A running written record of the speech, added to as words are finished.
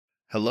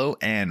Hello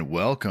and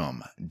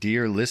welcome,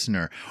 dear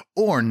listener,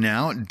 or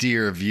now,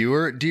 dear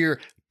viewer, dear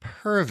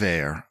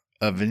purveyor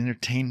of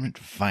entertainment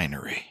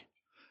finery.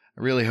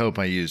 I really hope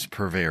I used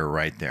purveyor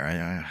right there.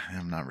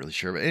 I'm not really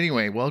sure. But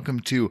anyway, welcome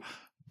to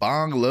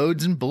Bong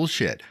Loads and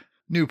Bullshit,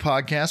 new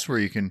podcast where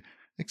you can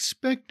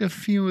expect a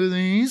few of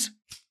these.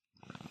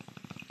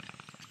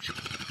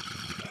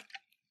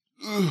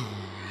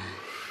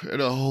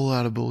 And a whole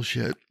lot of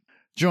bullshit.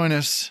 Join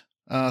us,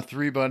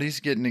 three buddies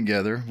getting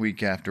together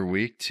week after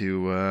week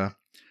to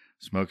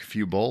smoke a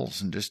few bowls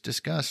and just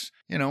discuss,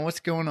 what's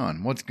going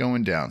on, what's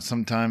going down.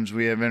 Sometimes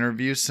we have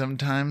interviews.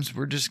 Sometimes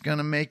we're just going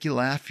to make you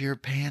laugh your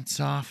pants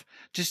off.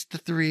 Just the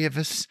three of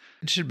us.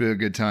 It should be a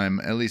good time,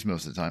 at least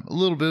most of the time. A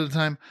little bit of the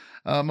time.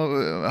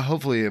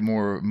 Hopefully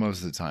more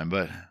most of the time,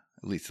 but at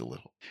least a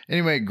little.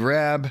 Anyway,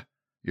 grab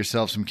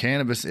yourself some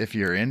cannabis if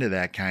you're into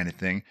that kind of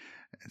thing.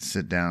 And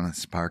sit down and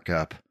spark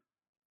up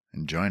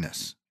and join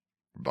us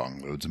for Bong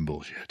Loads and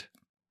Bullshit.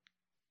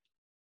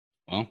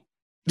 Well,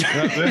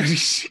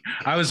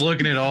 I was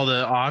looking at all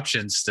the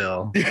options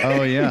still.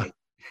 Oh yeah.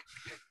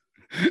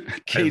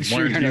 Cage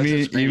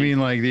you mean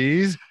like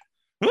these?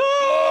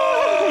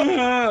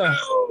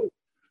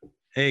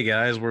 Hey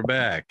guys, we're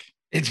back.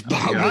 It's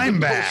Bong I'm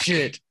back.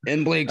 Bullshit.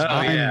 And Blake's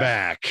I'm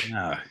back.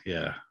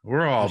 Yeah,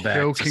 we're all The back.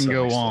 show to can some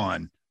go extent.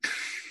 on.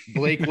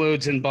 Blake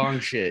loads and bong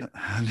shit.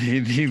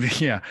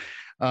 Yeah.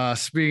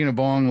 Speaking of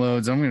bong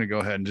loads, I'm going to go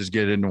ahead and just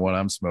get into what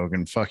I'm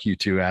smoking. Fuck you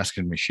two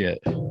asking me shit.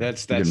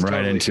 That's Getting right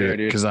totally into fair, it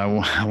dude. because I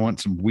want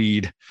some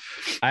weed.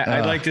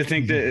 I'd like to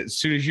think that as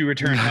soon as you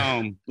return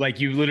home, like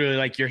you literally,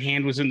 like your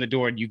hand was in the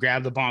door and you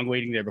grabbed the bong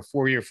waiting there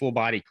before your full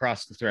body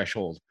crossed the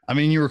threshold. I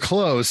mean, you were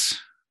close.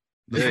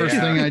 The first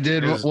thing I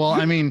did,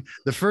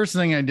 the first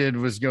thing I did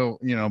was go,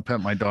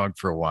 pet my dog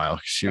for a while.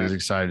 She was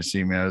excited to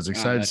see me. I was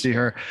excited to that's see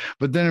her.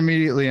 But then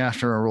immediately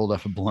after, I rolled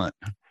up a blunt.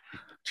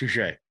 Touche.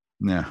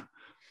 Yeah.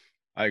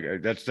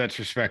 That's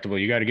respectable.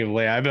 You got to give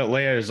Leia. I bet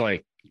Leia is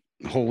like,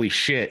 holy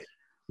shit.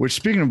 Which,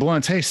 speaking of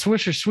blunts, hey,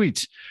 Swisher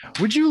Sweets,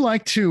 would you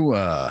like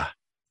to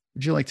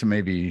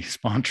maybe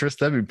sponsor us?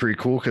 That'd be pretty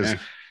cool because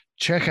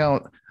check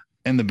out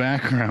in the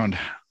background,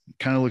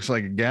 kind of looks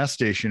like a gas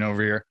station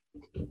over here.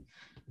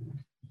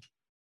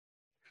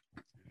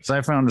 So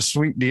I found a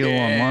sweet deal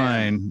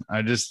online.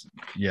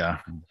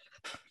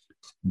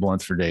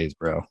 Blunts for days,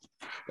 bro.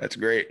 That's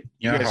great.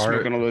 Yeah, You guys hard.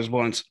 smoking all those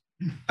blunts.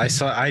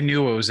 I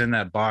knew what was in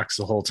that box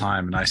the whole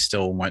time, and I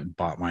still went and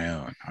bought my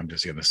own. I'm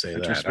just gonna say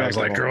That's that. I was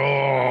like, respectable.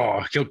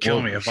 oh, he'll kill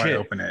Well, me if I shit.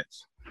 open it.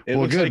 It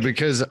Well, looks good like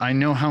because I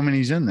know how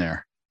many's in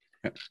there.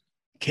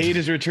 Blake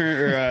has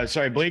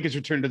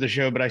returned to the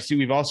show, but I see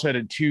we've also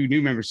added 2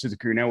 new members to the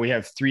crew. Now we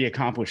have 3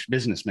 accomplished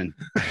businessmen.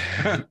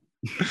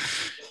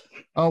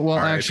 Oh, well,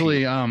 R.I.P.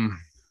 actually,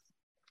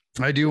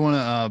 I do want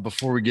to,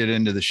 before we get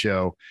into the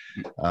show,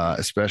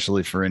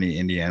 especially for any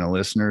Indiana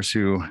listeners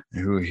who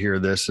hear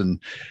this and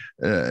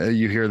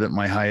you hear that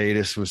my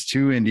hiatus was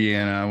to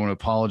Indiana, I want to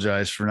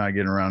apologize for not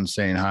getting around to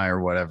saying hi or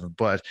whatever,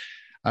 but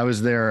I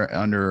was there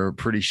under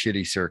pretty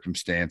shitty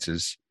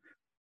circumstances,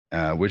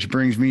 which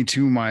brings me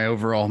to my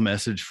overall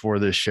message for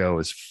this show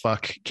is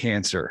fuck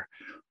cancer.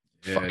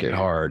 Fuck it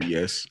hard.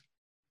 Yes.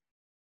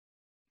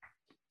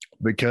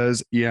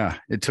 Because,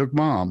 it took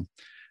mom,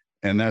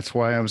 and that's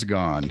why I was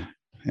gone.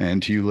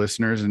 And to you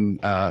listeners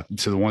and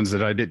to the ones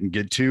that I didn't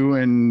get to,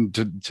 and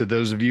to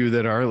those of you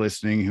that are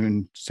listening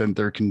who sent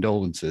their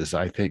condolences,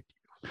 I think.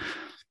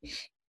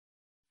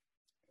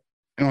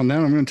 And on that,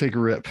 I'm going to take a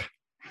rip.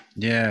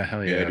 Yeah,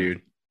 hell yeah,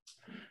 dude.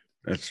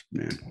 That's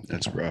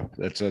rough.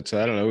 That's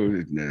I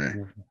don't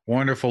know.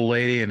 Wonderful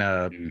lady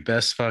and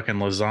best fucking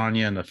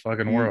lasagna in the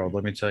fucking world.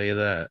 Let me tell you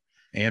that,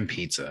 and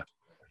pizza.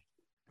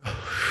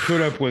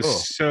 Put up with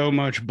so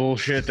much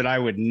bullshit that I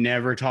would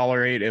never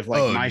tolerate if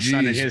my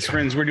son and his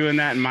friends were doing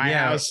that in my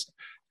house.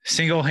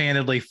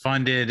 Single-handedly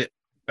funded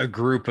a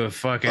group of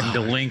fucking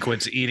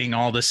delinquents eating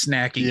all the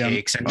snacky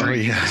cakes and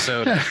drinking the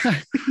soda.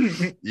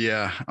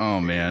 Yeah. Oh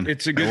man.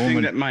 It's a good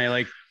thing that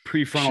my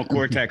prefrontal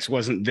cortex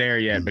wasn't there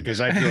yet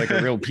because I feel like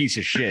a real piece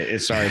of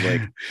shit. Sorry,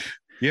 Blake.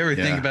 You ever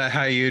think about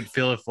how you'd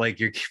feel if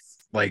you're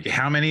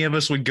how many of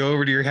us would go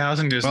over to your house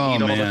and just eat all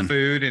the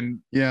food and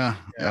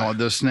all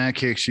those snack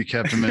cakes, you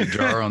kept them in a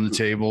jar on the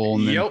table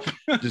and then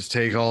just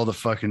take all the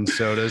fucking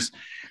sodas.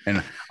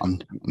 And I'm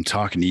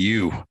talking to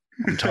you.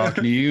 I'm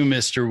talking to you,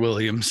 Mr.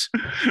 Williams.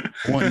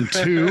 1 and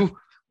 2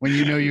 when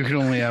you know you could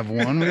only have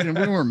one. We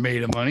weren't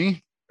made of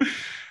money.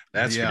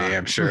 That's for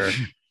damn sure.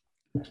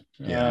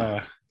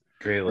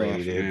 Great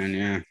lady, dude.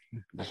 Man,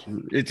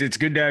 it's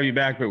good to have you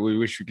back, but we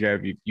wish we could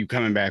have you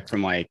coming back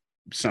from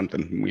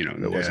something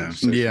that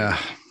wasn't. Yeah.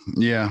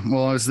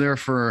 Well, I was there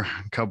for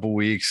a couple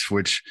weeks,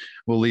 which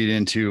will lead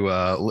into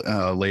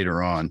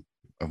later on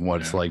of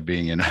what it's like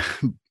being in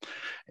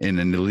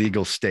an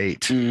illegal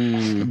state.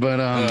 But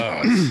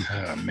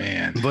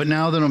man. But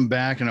now that I'm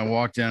back and I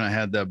walked in, I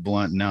had that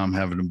blunt. Now I'm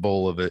having a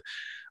bowl of it.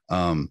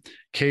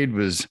 Cade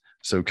was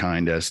so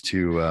kind as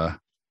to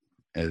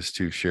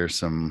share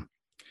some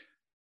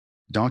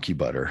donkey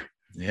butter.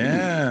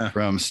 Yeah.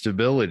 From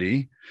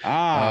Stability.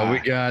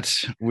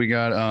 We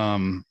got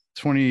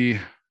 20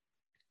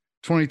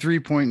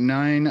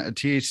 23.9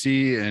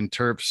 THC, and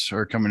terps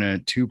are coming in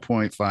at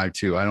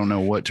 2.52. I don't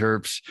know what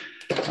terps.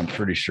 I'm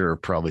pretty sure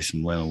probably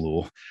some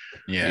linalool.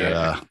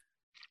 Yeah.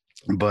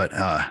 But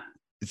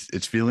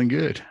it's feeling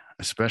good,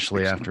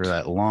 especially after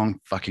that long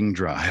fucking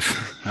drive.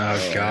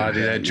 Oh God,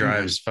 dude, that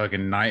drive's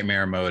fucking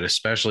nightmare mode,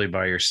 especially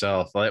by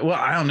yourself. Like, well,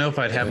 I don't know if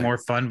I'd have more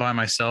fun by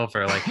myself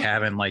or like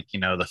having like,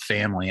 the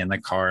family in the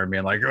car and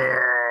being like,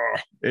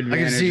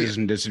 advantages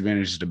and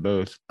disadvantages to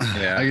both.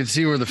 Yeah. I can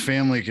see where the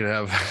family could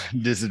have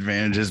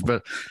disadvantages,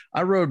 but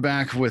I rode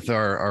back with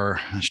our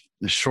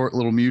short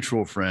little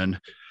mutual friend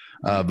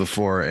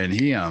before, and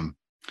he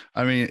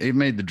it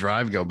made the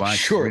drive go by.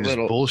 Short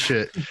little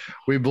bullshit.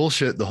 We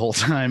bullshit the whole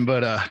time,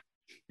 but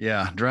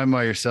yeah, driving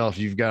by yourself,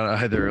 you've got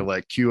to either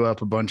like queue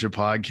up a bunch of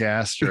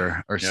podcasts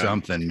or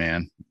something,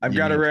 man. I've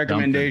got a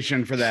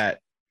recommendation for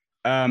that.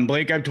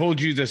 Blake, I've told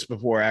you this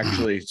before,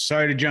 actually.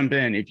 Sorry to jump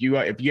in. If you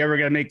ever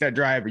got to make that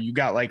drive or you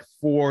got like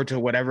 4 to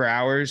whatever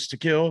hours to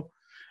kill,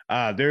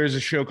 there is a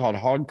show called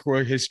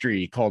Hardcore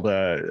History called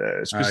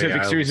a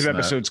specific series of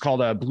episodes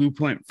called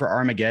Blueprint for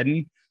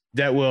Armageddon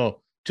that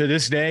will, to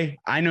this day,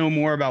 I know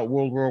more about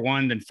World War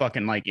I than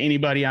fucking like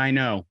anybody I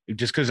know.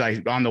 Just because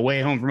on the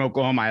way home from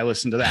Oklahoma, I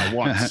listened to that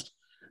once.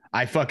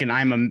 I'm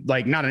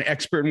not an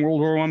expert in World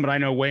War I, but I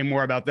know way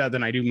more about that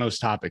than I do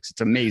most topics.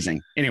 It's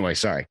amazing. Anyway,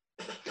 sorry.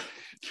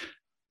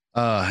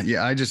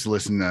 Yeah, I just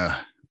listen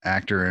to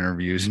actor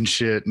interviews and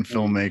shit and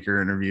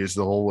filmmaker interviews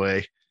the whole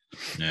way.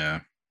 Yeah.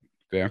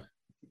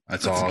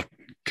 That's all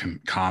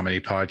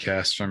comedy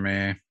podcasts for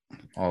me.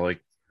 All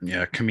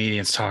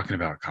comedians talking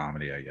about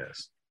comedy, I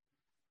guess.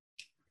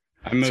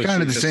 I'm mostly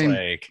kind of the same,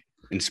 like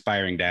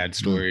inspiring dad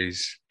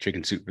stories,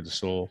 chicken soup for the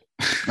soul.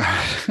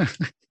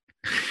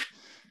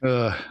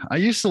 I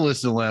used to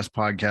listen to the last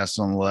podcast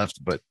on the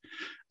left, but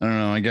I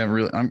don't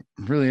know. I'm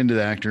really into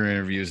the actor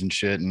interviews and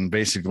shit, and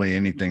basically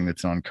anything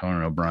that's on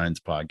Conan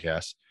O'Brien's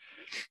podcast.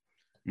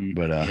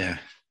 But yeah,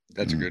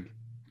 that's good.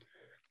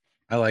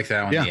 I like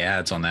that one. Yeah. The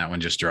ads on that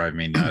one just drive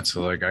me nuts.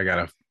 So like,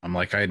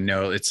 I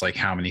know it's like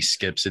how many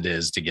skips it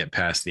is to get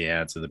past the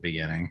ads at the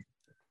beginning.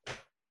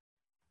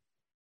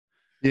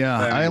 Yeah,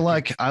 I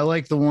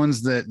like the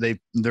ones that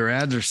their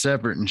ads are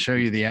separate and show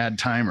you the ad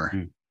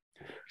timer.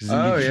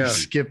 Oh yeah,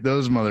 skip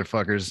those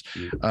motherfuckers.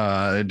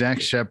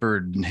 Dax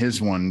Shepard and his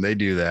one, they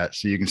do that,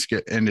 so you can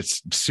skip, and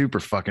it's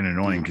super fucking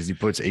annoying because he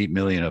puts 8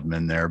 million of them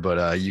in there,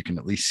 but you can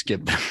at least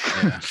skip them.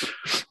 Yeah.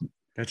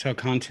 That's how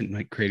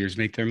content creators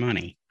make their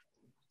money,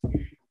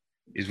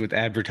 is with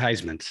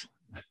advertisements.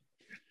 It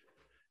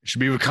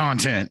should be with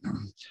content,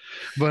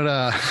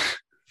 but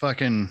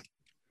fucking.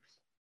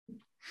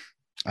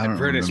 I don't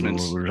remember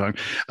what we were talking.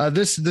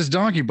 This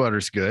donkey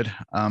butter's good.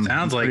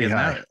 Sounds like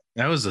it.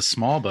 That was the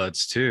small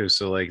buds too.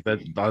 So like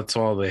that's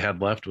all they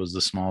had left was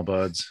the small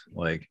buds.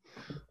 Like,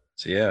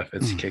 so yeah, if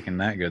it's kicking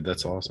that good,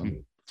 that's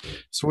awesome.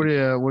 So what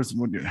are you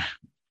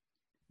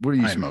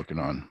smoking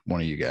on?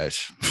 One of you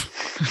guys.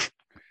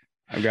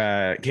 I've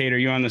got Kate. Are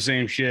you on the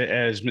same shit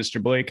as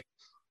Mr. Blake?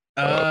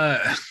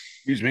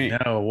 Excuse me.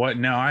 No, what?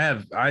 No,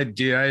 I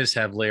just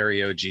have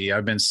Larry OG.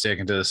 I've been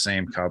sticking to the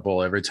same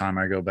couple every time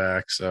I go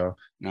back. So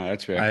no,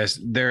 that's fair.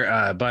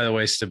 They're by the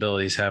way,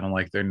 Stability's having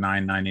like their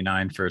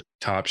 $9.99 for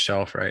top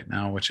shelf right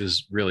now, which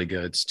is really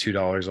good. It's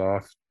 $2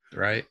 off,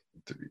 right?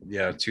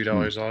 Yeah,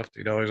 $2 off,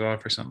 $3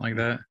 off, or something like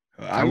that.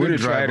 I would have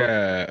tried.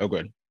 Oh,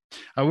 good.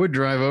 I would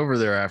drive over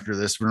there after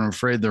this, but I'm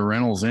afraid the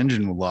Reynolds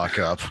engine will lock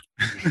up.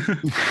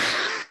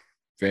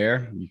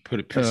 Fair. You put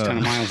a piss ton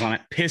of miles on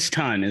it. Piss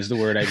ton is the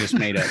word I just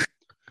made up.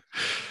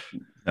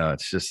 No,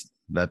 it's just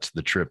that's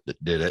the trip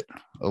that did it.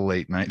 A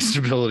late night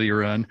Stability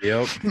run.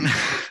 Yep.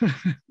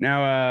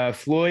 Now,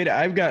 Floyd,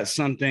 I've got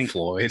something.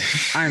 Floyd.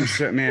 I'm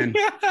so man.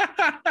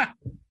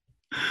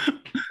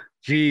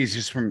 Jeez,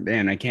 just from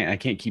man, I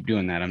can't keep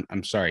doing that.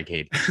 I'm sorry,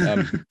 Kate.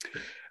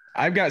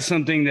 I've got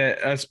something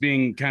that us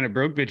being kind of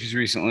broke bitches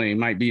recently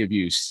might be of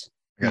use.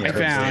 I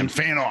found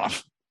fan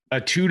off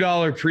a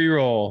 $2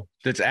 pre-roll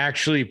that's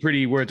actually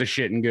pretty worth a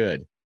shit and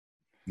good.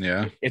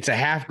 Yeah. It's a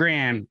half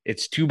gram.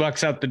 It's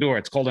 $2 out the door.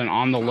 It's called an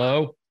On the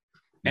Low.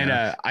 And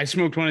I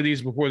smoked one of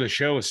these before the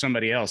show with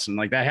somebody else. And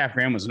like that half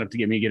gram was enough to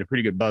get a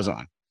pretty good buzz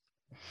on.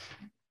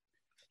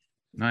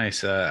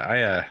 Nice.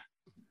 I've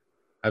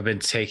been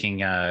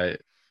taking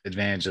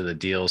advantage of the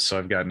deals. So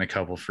I've gotten a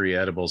couple free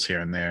edibles here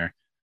and there.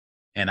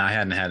 And I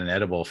hadn't had an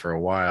edible for a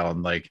while.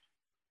 And like,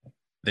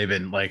 they've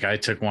been like, I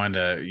took one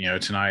to,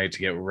 tonight to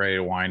get ready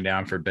to wind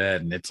down for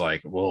bed. And it's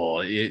like,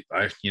 well,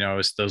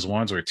 it's those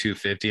ones were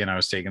 $250 and I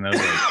was taking those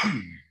like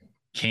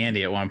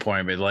candy at one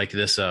point, but like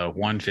this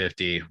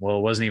 $150. Well,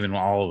 it wasn't even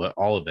all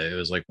of it. It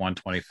was like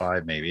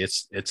 $125 maybe.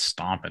 It's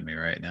stomping me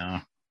right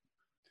now.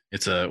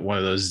 It's one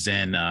of those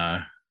Zen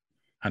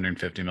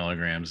 150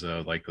 milligrams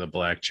though, like the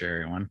black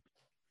cherry one.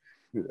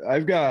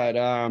 I've got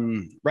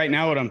right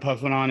now what I'm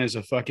puffing on is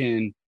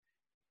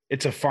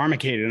it's a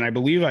Pharmacated, and I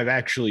believe I've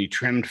actually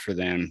trimmed for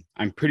them.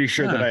 I'm pretty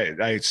sure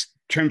that I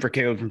trimmed for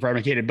Caleb from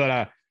Pharmacated,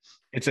 but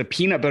it's a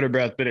peanut butter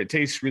breath, but it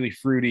tastes really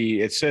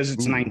fruity. It says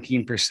it's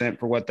 19%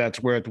 for what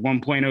that's worth.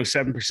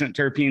 1.07%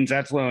 terpenes.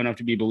 That's low enough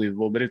to be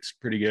believable, but it's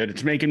pretty good.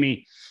 It's making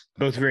me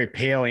both very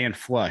pale and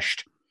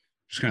flushed.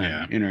 It's kind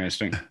of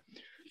interesting.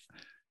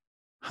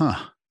 Huh.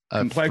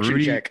 Complexion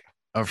check.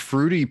 A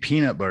fruity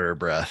peanut butter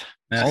breath.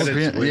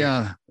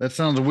 Yeah, that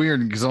sounds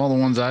weird because all the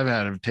ones I've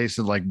had have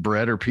tasted like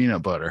bread or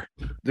peanut butter.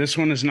 This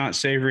one is not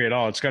savory at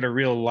all. It's got a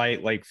real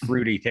light, like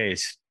fruity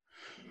taste.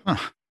 Huh.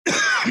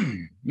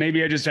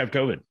 Maybe I just have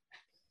COVID.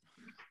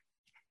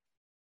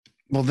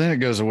 Well, then it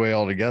goes away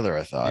altogether,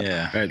 I thought.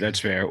 Yeah. Right, that's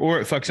fair. Or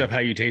it fucks up how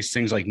you taste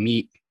things like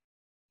meat.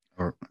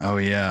 Or oh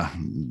yeah,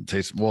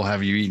 taste. Well,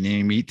 have you eaten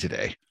any meat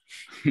today?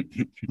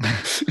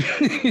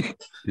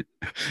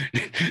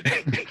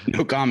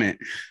 No comment.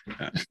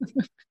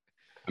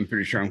 I'm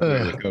pretty sure I'm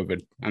clear with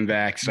COVID. I'm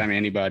vaxxed. I'm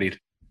antibodied.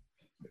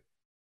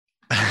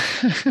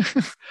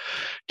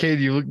 Kate,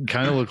 you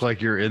kind of look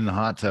like you're in the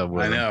hot tub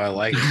with I him. know. I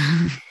like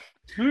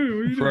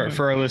it.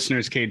 For our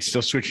listeners, Cade's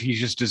still switching. He's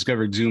just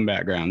discovered Zoom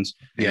backgrounds.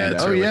 Yeah. And,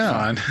 It's oh, really yeah.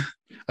 fun.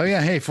 Oh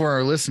yeah, hey, for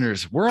our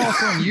listeners, we're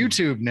also on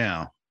YouTube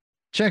now.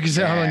 Check us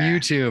out on Yeah.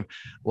 YouTube.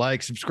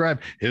 Like,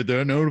 subscribe, hit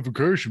that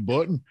notification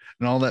button,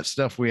 and all that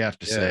stuff we have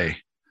to Yeah. say.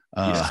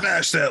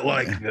 Smash that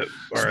like.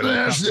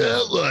 Smash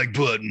that like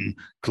button.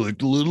 Click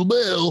the little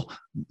bell.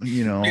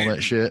 You know, all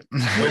that shit.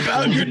 Whip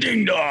out your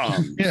ding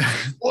dong. Yeah.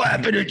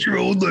 Laughing at your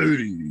old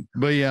lady.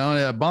 But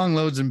yeah, Bong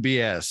Loads and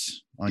BS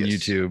on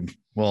Yes. YouTube.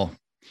 Well,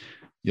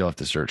 you'll have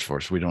to search for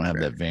us. We don't have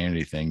that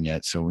vanity thing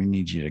yet, so we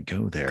need you to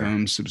go there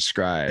Come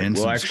subscribe. and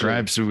Well,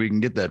 subscribe actually, so we can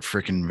get that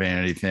freaking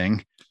vanity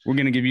thing. we're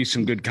going to give you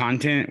some good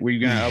content. We're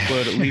going to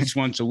upload at least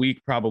once a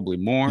week, probably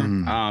more.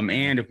 Mhm.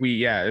 And if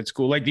it's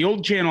cool. Like the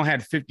old channel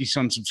had 50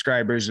 some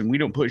subscribers and we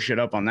don't put shit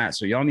up on that.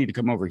 So y'all need to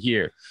come over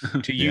here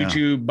to Yeah.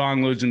 YouTube,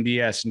 Bong Loads and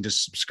BS and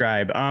just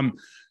subscribe.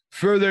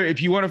 Further,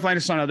 if you want to find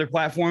us on other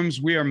platforms,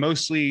 we are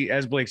mostly,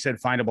 as Blake said,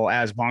 findable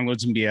as Bong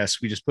Loads and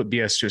BS. We just put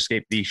BS to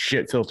escape the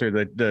shit filter,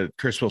 the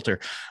curse filter.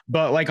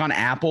 But like on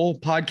Apple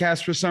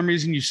Podcasts, for some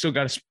reason, you still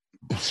got to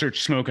search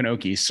Smoking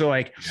Okies. So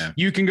like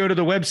you can go to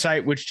the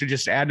website, which to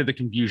just add to the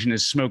confusion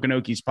is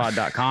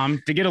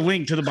smokingokieспod.com to get a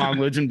link to the Bong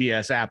Loads and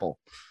BS Apple.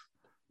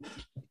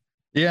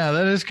 Yeah,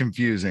 that is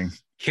confusing.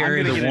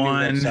 Carry I'm gonna the get a new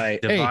one,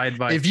 website. divide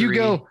by If 3. you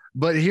go,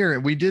 but here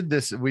we did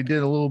a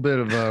little bit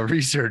of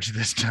research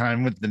this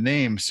time with the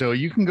name. So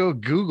you can go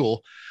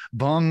Google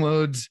Bong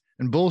Loads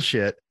and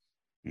Bullshit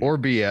or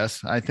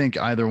BS. I think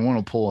either one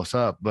will pull us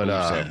up, but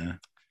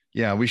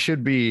yeah, we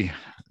should be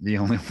the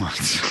only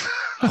ones.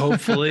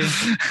 Hopefully.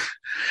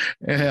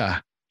 Yeah.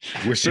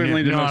 We're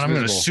certainly the No, most I'm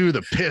going to visible. sue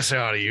the piss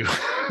out of you.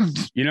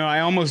 You know, I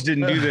almost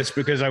didn't do this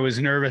because I was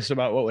nervous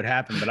about what would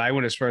happen, but I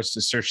went as far as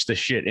to search the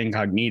shit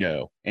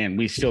incognito, and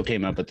we still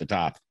came up at the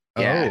top.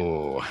 Yeah.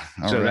 Oh,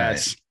 So all right.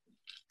 that's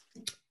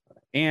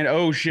and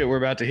oh shit, we're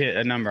about to hit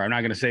a number. I'm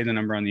not going to say the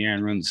number on the air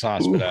and ruin the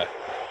sauce, but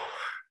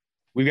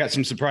we've got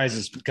some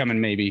surprises coming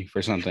maybe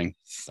for something.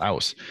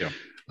 Souse.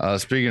 Yeah.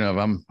 Speaking of,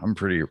 I'm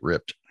pretty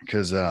ripped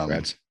because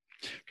Congrats.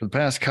 for the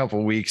past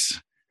couple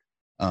weeks,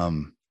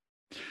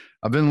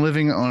 I've been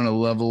living on a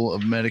level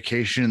of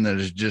medication that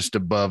is just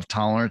above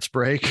tolerance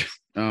break.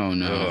 Oh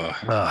no.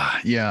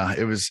 Yeah,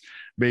 it was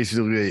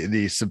basically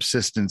the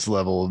subsistence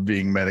level of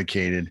being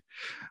medicated.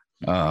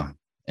 And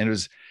it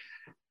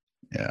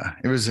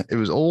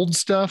was old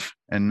stuff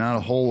and not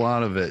a whole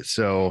lot of it.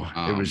 So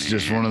it was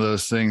just man. one of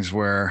those things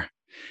where,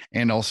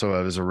 and also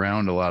I was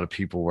around a lot of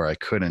people where I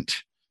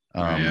couldn't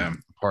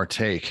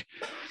partake.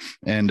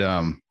 And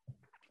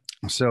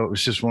so it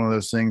was just one of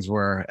those things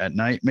where at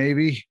night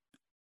maybe,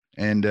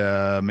 and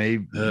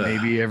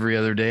maybe every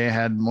other day I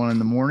had one in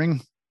the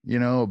morning, you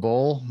know, a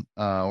bowl,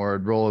 or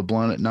I'd roll a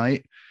blunt at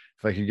night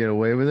if I could get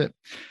away with it.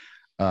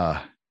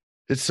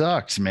 It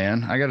sucks,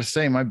 man. I got to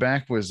say, my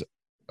back was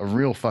a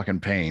real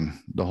fucking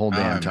pain the whole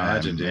damn time.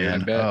 Imagine, dude.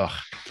 Man. I bet. Ugh,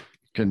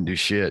 couldn't do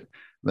shit.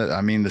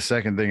 I mean, the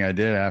second thing I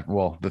did after,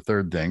 well, the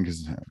third thing,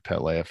 because pet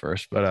Leia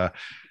first, but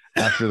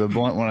after the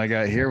blunt when I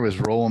got here was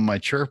rolling my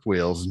chirp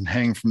wheels and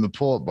hang from the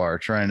pull-up bar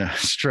trying to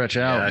stretch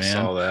out, I man.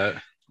 saw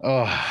that.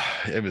 Oh,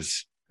 it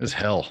was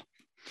hell.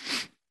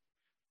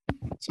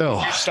 So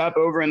Did you stop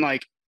over in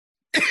like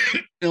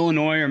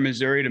Illinois or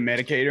Missouri to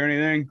medicate or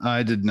anything?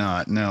 I did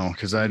not, no,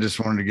 because I just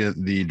wanted to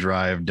get the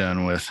drive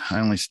done with. I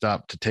only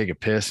stopped to take a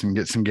piss and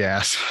get some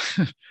gas.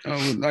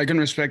 Oh, I can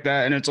respect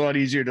that, and it's a lot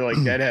easier to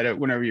like deadhead it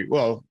whenever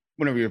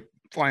you're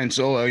flying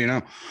solo, you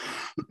know.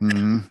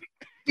 Mhm.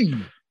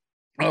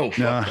 Oh,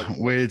 No, fuck.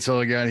 waited till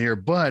I got here,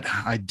 but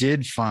I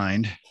did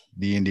find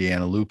the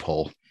Indiana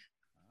loophole.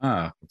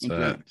 Oh, what's Okay.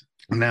 that?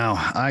 Now,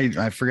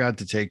 I forgot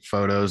to take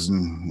photos,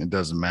 and it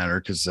doesn't matter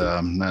because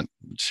I'm not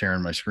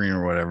sharing my screen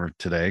or whatever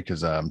today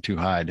because I'm too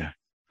high to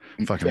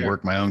fucking Fair.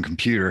 work my own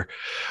computer.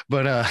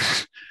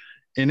 But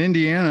in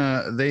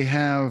Indiana, they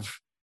have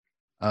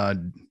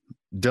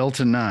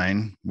Delta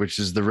 9, which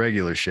is the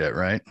regular shit,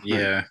 right?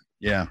 Yeah.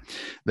 Yeah.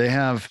 They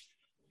have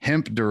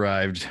hemp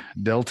derived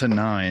Delta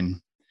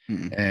 9.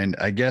 Mm. And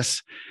I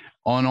guess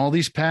on all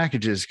these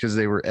packages, because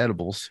they were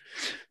edibles,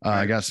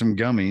 I got some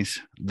gummies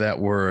that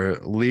were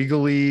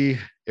legally,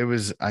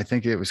 I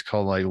think it was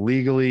called like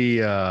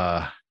legally,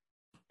 I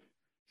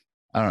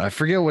don't know, I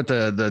forget what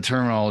the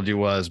terminology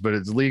was, but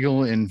it's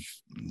legal in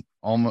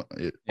almost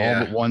all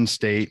but one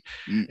state,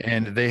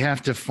 and they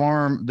have to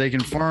farm. They can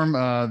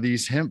farm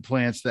these hemp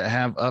plants that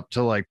have up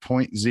to like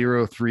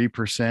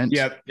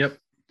 0.03%. Yep.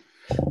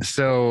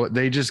 So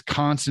they just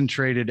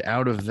concentrated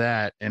out of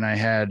that, and I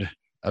had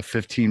a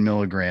 15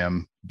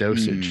 milligram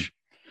dosage.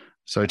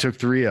 So I took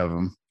 3 of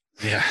them.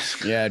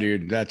 Yeah,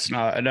 dude, that's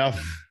not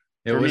enough.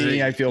 It was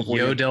me, I feel for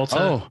Yo you. Delta.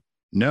 Oh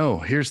no!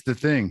 Here's the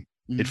thing.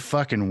 It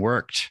fucking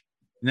worked.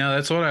 No,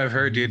 that's what I've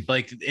heard, dude.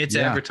 Like it's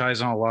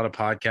advertised on a lot of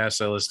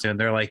podcasts I listen to, and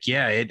they're like,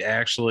 yeah, it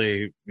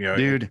actually,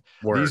 dude, it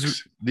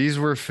works. These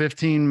were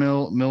 15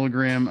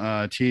 milligram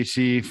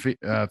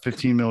THC,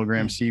 15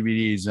 milligram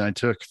CBDs, and I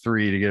took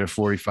 3 to get a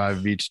 45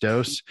 of each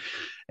dose.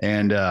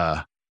 And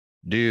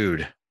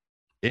dude,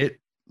 it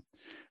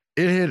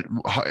hit.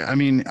 I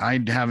mean,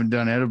 I haven't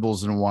done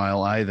edibles in a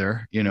while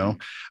either,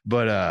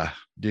 but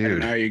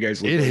dude, how you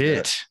guys look it like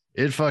hit. that.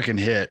 It fucking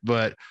hit,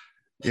 but.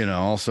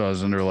 Also I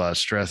was under a lot of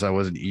stress. I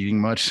wasn't eating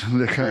much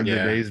the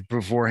days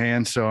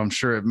beforehand. So I'm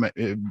sure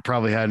it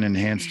probably had an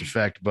enhanced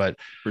effect, but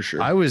for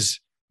sure. I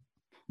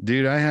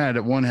had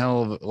one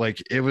hell of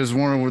it was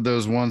one of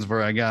those ones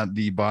where I got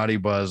the body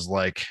buzz,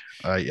 like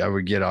I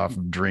would get off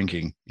of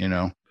drinking,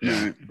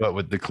 but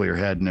with the clear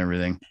head and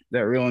everything.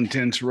 That real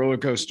intense roller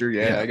coaster.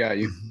 Yeah. I got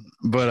you.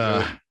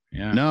 But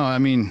no, I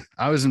mean,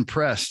 I was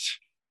impressed,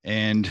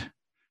 and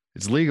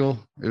it's legal.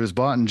 It was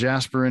bought in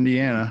Jasper,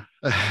 Indiana.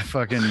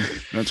 Fucking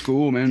that's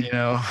cool, man.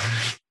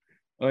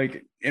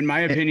 Like, in my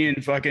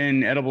opinion,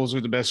 fucking edibles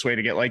are the best way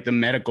to get like the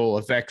medical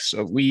effects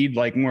of weed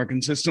like more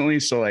consistently.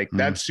 So like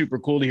that's super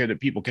cool to hear that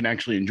people can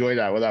actually enjoy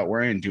that without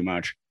worrying too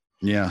much.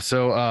 Yeah.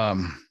 So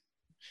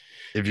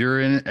if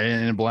you're in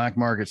a black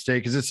market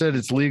state, because it said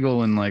it's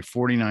legal in like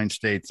 49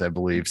 states, I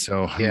believe.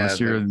 So unless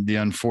you're the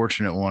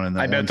unfortunate one in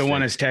that, I bet the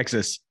one is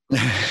Texas.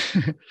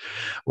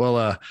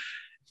 Well,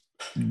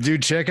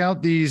 dude, check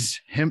out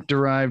these hemp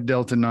derived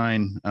Delta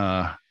 9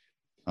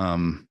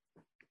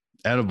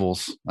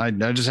 edibles. I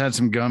just had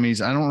some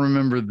gummies. I don't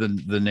remember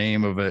the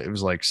name of it. It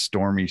was like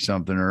Stormy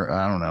something, or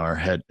I don't know,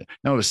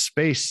 it was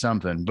Space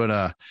something,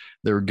 but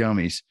they were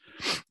gummies.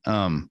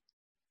 I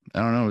don't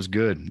know, it was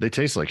good. They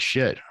taste like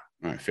shit.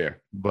 All right,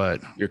 fair.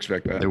 But you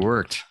expect that. They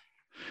worked.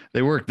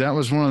 That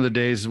was one of the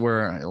days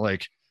where I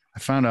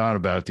found out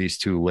about these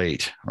too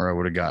late, or I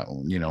would have got,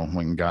 went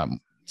and got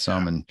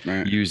some and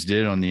used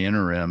it on the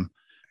interim.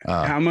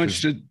 How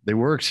much did they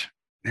worked?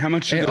 How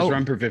much did those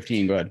run per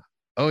 15? Go ahead.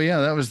 Oh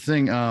yeah, that was the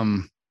thing. I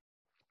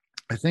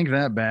think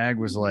that bag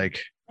was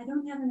like. I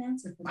don't have an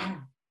answer for that.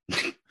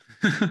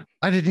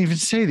 I didn't even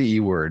say the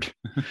E word,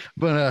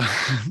 but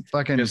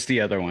fucking just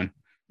the other one.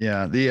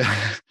 Yeah,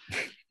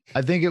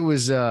 I think it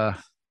was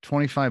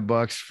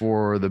 $25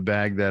 for the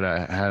bag that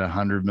I had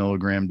 100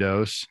 milligram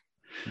dose.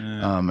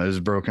 It was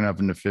broken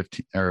up into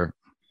 15 or.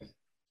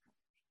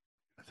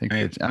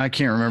 I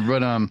can't remember,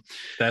 but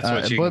that's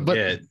what you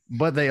get.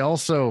 But they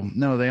also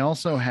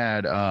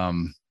had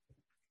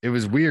it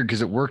was weird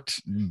because it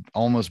worked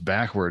almost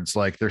backwards.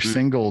 Like their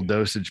single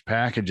dosage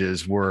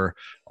packages were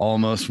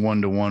almost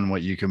 1-to-1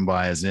 what you can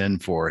buy as in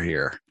for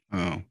here.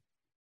 Oh,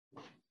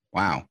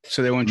 wow!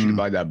 So they want you to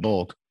buy that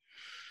bulk.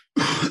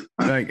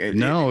 It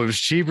was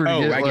cheaper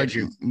to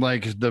get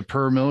like the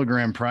per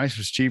milligram price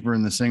was cheaper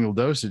in the single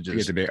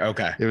dosages.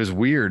 Okay. It was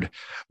weird.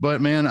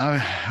 But man,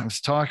 I was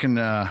talking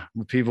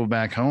with people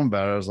back home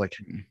about it. I was like,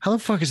 how the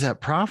fuck is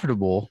that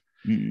profitable?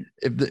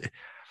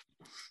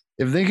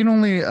 If they can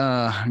only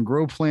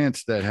grow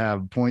plants that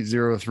have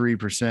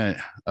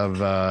 0.03%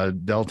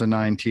 of Delta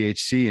 9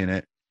 THC in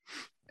it,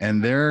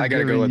 and I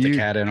gotta go let the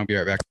cat in, I'll be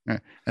right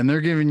back. And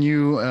they're giving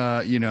you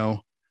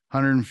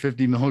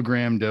 150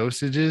 milligram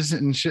dosages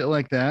and shit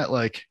like that.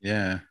 Like,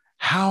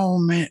 how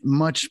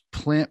much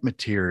plant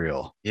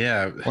material?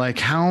 Yeah. Like,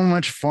 how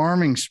much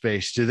farming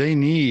space do they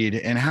need,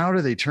 and how do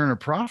they turn a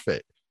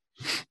profit?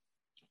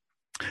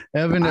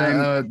 Evan,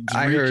 I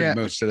heard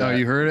most of that. Oh,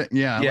 you heard it?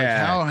 Yeah.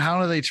 Yeah. Like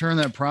how do they turn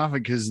that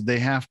profit? Because they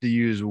have to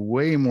use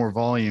way more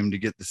volume to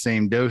get the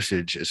same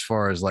dosage as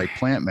far as like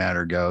plant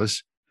matter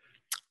goes.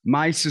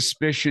 My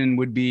suspicion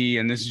would be,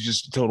 and this is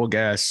just a total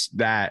guess,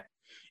 that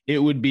it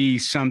would be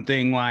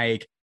something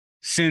like,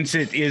 since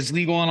it is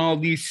legal in all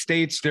these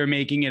states, they're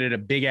making it at a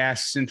big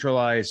ass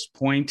centralized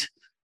point.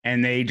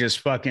 And they just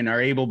fucking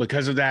are able,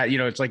 because of that,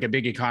 it's like a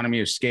big economy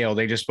of scale.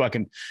 They just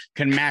fucking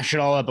can mash it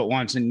all up at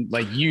once and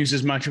like use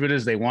as much of it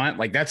as they want.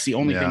 Like that's the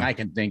only thing I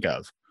can think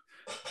of.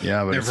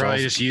 Yeah, but they're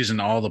probably just using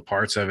all the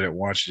parts of it at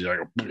once. Like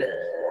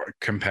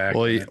compact.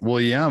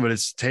 Well, yeah, but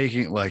it's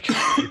taking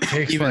it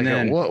takes even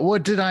then,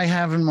 what did I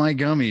have in my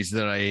gummies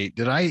that I ate?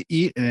 Did I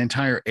eat an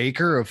entire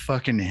acre of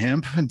fucking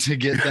hemp to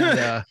get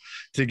that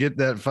to get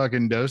that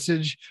fucking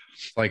dosage?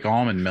 Like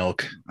almond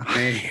milk.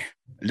 Hey.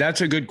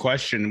 That's a good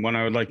question. One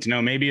I would like to know.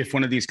 Maybe if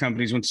one of these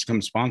companies wants to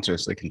come sponsor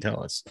us, they can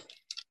tell us.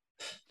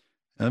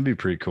 That'd be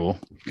pretty cool.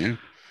 Yeah.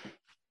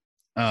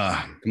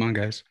 Come on,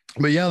 guys.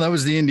 But yeah, that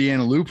was the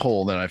Indiana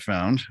loophole that I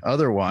found.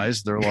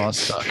 Otherwise, their law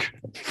stuck.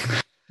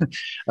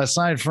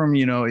 Aside from,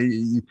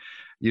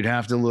 you'd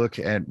have to look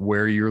at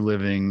where you're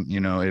living,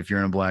 if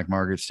you're in a black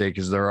market state,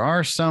 because there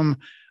are some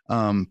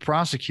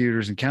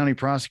prosecutors and county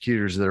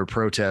prosecutors that are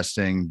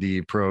protesting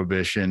the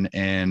prohibition,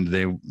 and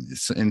they,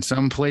 in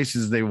some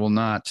places, they will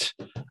not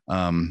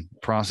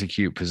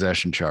prosecute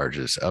possession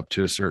charges up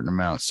to a certain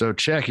amount. So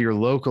check your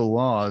local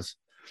laws.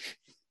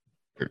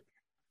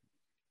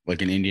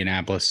 Like in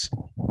Indianapolis.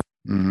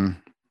 Mm-hmm.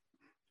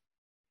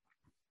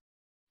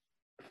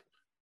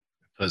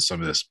 Put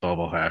some of this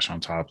bubble hash on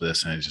top of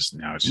this, and it just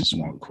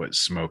won't quit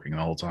smoking the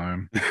whole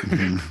time.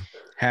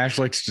 Hash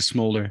likes to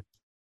smolder.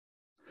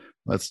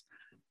 That's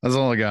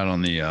all I got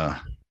on the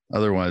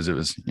otherwise it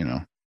was,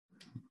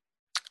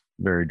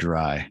 very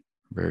dry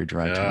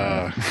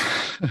time.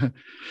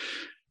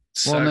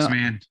 Sucks,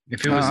 man.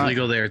 If it was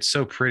legal there, it's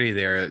so pretty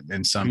there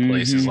in some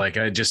places. Like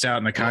just out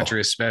in the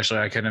country, especially,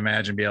 I couldn't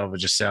imagine being able to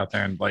just sit out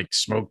there and like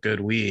smoke good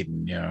weed.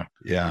 And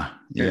Yeah.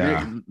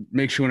 It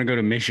makes you want to go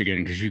to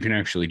Michigan because you can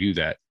actually do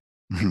that.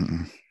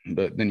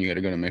 But then you got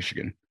to go to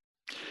Michigan.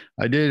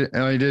 I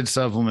did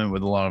supplement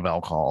with a lot of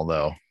alcohol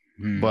though.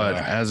 But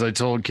as I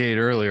told Kate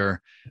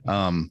earlier,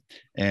 and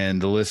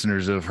the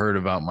listeners have heard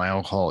about my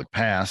alcoholic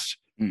past,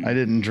 I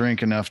didn't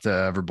drink enough to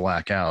ever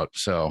black out.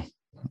 So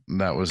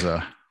that was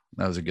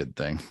a good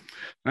thing.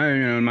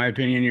 In my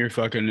opinion, you're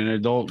fucking an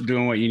adult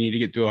doing what you need to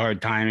get through a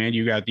hard time, and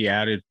you got the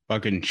added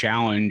fucking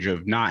challenge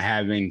of not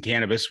having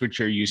cannabis, which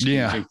you're used to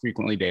using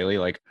frequently daily.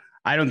 Like,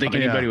 I don't think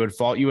anybody would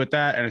fault you with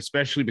that, and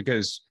especially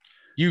because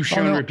you've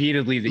shown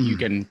repeatedly that you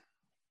can.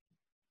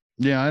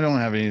 Yeah, I don't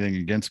have anything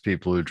against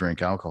people who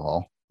drink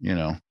alcohol.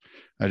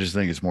 I just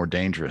think it's more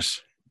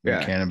dangerous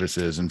than cannabis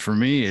is, and for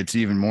me, it's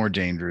even more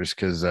dangerous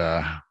because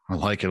I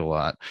like it a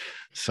lot.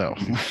 So.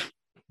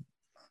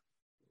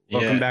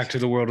 Welcome back to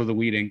the world of the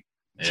weeding.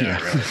 Yeah.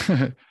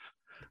 Really.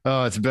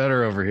 Oh, it's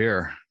better over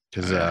here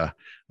because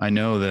I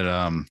know that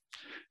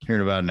here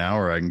in about an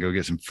hour I can go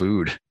get some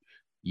food.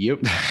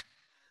 Yep.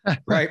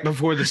 Right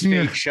before the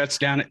state shuts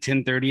down at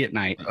 10:30 at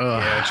night.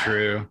 Yeah,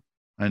 true.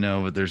 I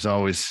know, but there's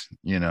always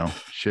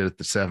shit at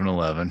the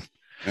 7-Eleven.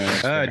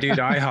 Dude,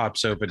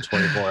 IHOP's open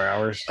 24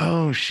 hours.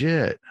 Oh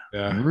shit!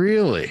 Yeah,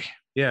 really?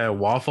 Yeah,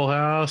 Waffle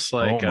House.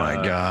 Like, oh my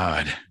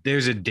god,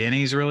 there's a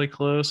Denny's really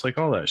close. Like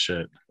all that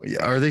shit.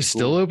 Are they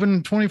still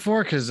open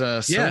 24? Because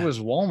so was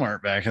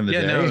Walmart back in the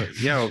day.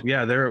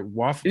 Yeah, they're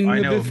Waffle. I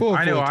know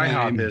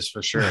IHOP is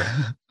for sure.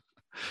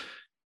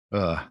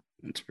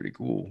 That's pretty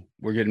cool.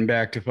 We're getting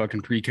back to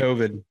fucking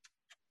pre-COVID.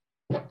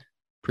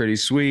 Pretty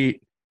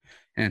sweet.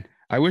 And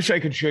I wish I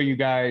could show you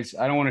guys.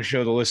 I don't want to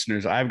show the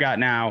listeners. I've got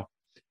now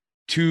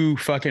 2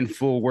 fucking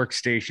full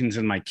workstations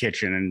in my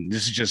kitchen, and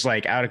this is just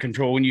like out of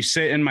control. When you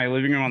sit in my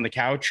living room on the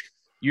couch,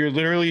 you're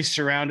literally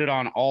surrounded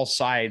on all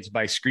sides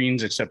by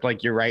screens except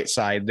like your right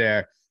side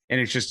there, and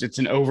it's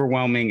an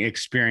overwhelming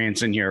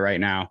experience in here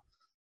right now.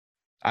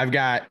 I'm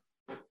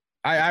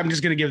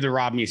just gonna give the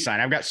Rob me sign.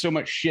 I've got so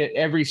much shit.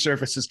 Every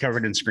surface is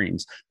covered in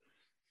screens.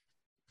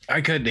 I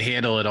couldn't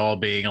handle it all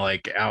being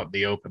like out in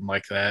the open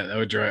like that. That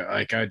would drive,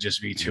 like, I'd just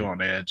be too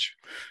on edge.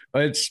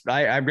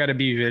 I've got to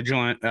be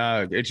vigilant.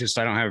 It's just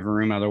I don't have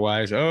room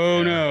otherwise.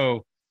 Oh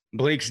no,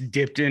 Blake's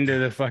dipped into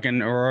the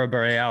fucking Aurora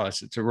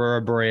Borealis. It's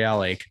Aurora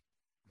Borealis.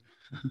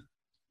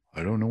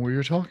 I don't know what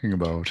you're talking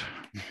about.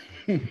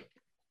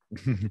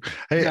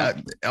 Hey,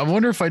 I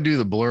wonder if I do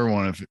the blur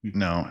one.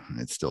 No,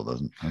 it still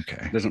doesn't.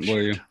 Okay, doesn't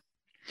blur you.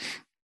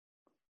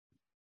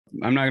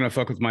 I'm not gonna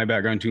fuck with my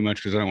background too much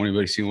because I don't want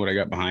anybody seeing what I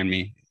got behind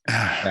me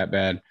that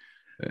bad.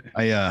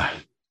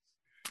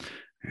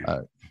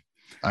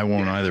 I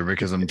won't either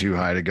because I'm too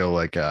high to go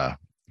like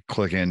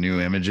click in new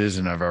images,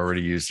 and I've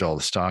already used all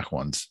the stock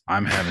ones.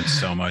 I'm having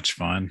so much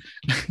fun.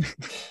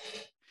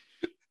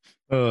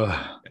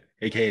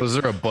 Hey, Kate. Was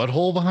there a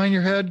butthole behind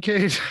your head,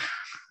 Kate?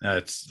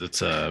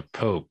 It's a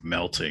Pope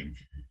melting.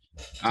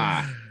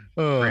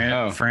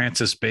 Oh.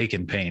 Francis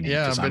Bacon painting.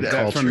 Yeah, but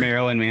that's from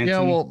Marilyn Manson. Yeah,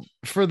 well,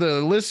 for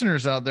the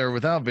listeners out there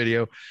without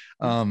video,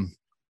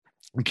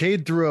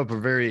 Cade threw up a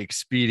very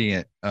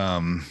expedient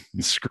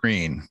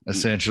screen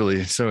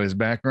essentially, so his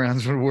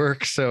backgrounds would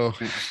work. So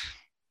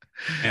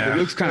it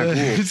looks kind of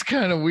cool. It's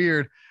kind of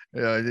weird.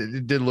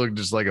 It did look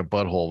just like a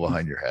butthole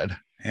behind your head.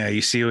 Yeah,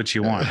 you see what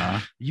you want, huh?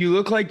 You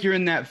look like you're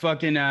in that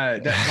fucking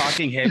that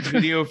Talking Heads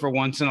video for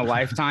Once in a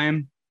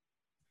Lifetime,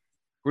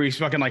 where he's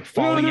fucking like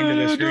falling into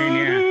the screen.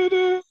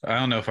 Yeah, I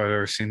don't know if I've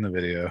ever seen the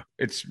video.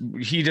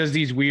 He does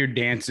these weird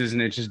dances,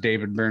 and it's just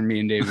David Byrne,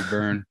 me and David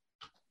Byrne.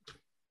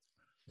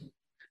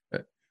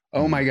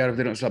 Oh my god! If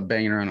they don't stop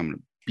banging around, I'm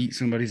gonna beat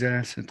somebody's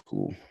ass. That's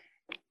cool.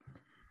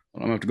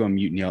 I'm gonna have to go on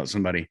mute and yell at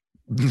somebody.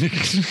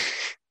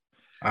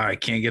 I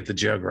can't get the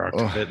jug rock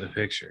to fit in the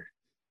picture.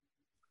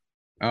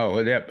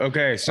 Oh, yep.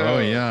 Okay. So,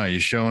 you're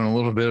showing a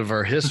little bit of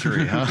our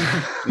history, huh?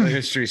 The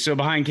history. So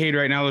behind Cade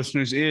right now,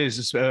 listeners,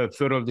 is a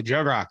photo of the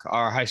Jug Rock,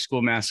 our high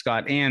school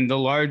mascot, and the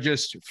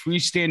largest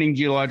freestanding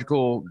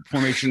geological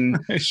formation,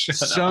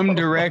 some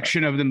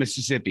direction of the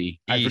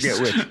Mississippi. I forget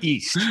which.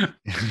 East.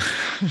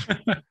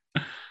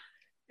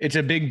 It's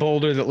a big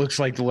boulder that looks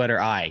like the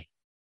letter I.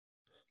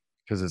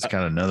 Because it's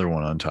got another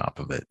one on top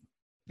of it,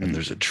 and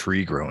there's a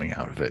tree growing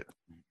out of it.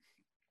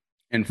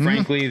 And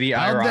frankly, the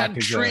How'd that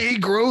tree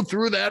grow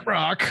through that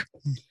rock?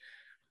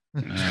 I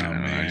don't know. I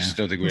man. just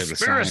don't think we have the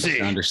science Conspiracy.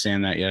 to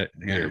understand that yet.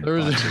 Yeah. There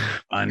was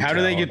How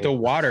do they get the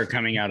water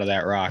coming out of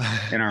that rock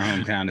in our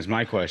hometown? Is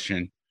my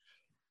question.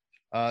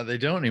 they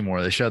don't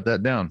anymore. They shut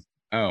that down.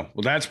 Oh,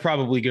 well, that's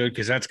probably good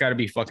because that's got to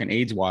be fucking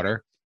AIDS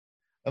water.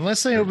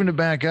 Unless they opened it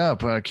back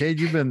up. Cade,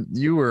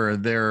 you were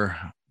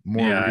there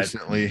more Yeah,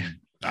 recently.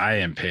 I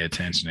didn't pay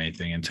attention to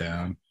anything in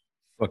town.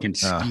 Fucking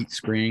Skeet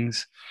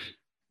Springs.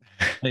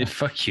 Hey,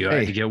 fuck you. I had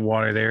Hey. to get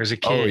water there as a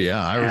kid. Oh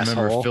yeah, I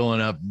remember asshole.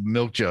 filling up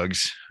milk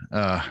jugs.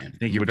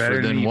 Think you're with-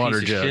 better than me, you water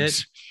piece of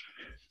jugs.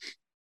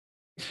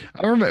 shit?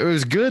 I remember it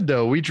was good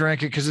though. We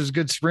drank it because it was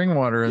good spring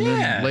water, and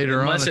then later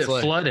on, unless it's it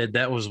like, flooded,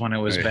 that was when it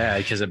was Right. bad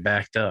because it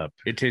backed up.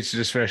 It tasted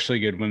especially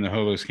good when the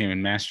hobos came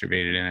and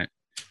masturbated in it.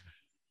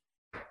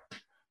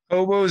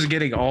 Hobos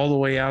getting all the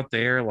way out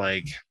there,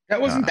 like That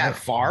wasn't Uh, that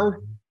far.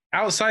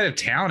 outside of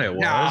town, it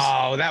was.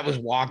 No, that was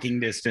walking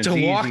distance. To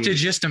walk Easy. to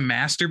just to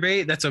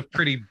masturbate, that's a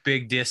pretty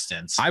big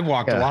distance. I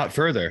walked Yeah. a lot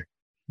further.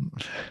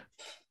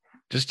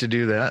 just to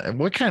do that.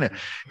 What kind of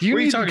do you what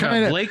are you need? talking the kind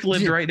about? of, Blake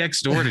lived do, right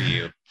next door to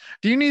you.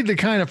 do you need the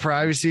kind of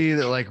privacy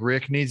that like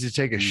Rick needs to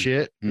take a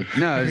shit?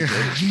 No,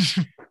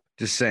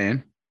 just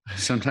saying.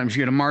 Sometimes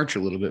you got to march a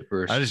little bit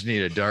first. I just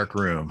need a dark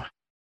room.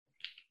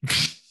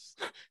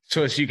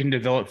 So you can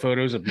develop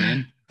photos of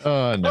men.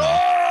 Oh no.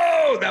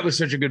 Oh, that was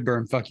such a good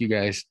burn. Fuck you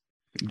guys.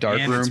 Dark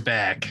and room. it's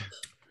back.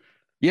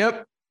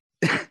 Yep.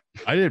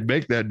 I didn't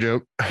make that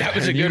joke. That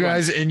was a And good you one.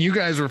 guys and you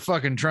guys were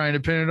fucking trying to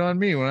pin it on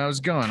me when I was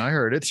gone. I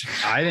heard it.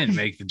 I didn't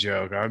make the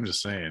joke. I'm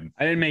just saying.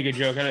 I didn't make a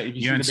joke. You You see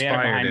the banner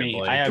inspired behind it, me.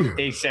 Blake. I have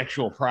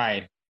asexual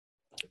pride.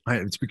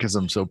 It's because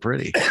I'm so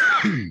pretty.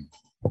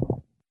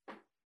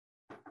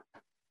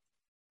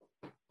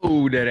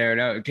 Ooh, dead air.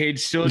 No,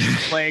 Cade's still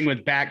just playing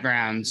with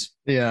backgrounds.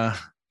 Yeah.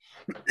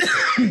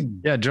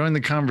 Yeah, join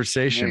the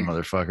conversation, Yeah.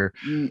 motherfucker.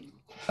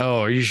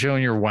 Oh, are you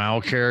showing your WoW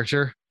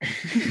character?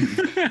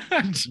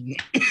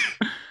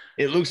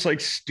 It looks like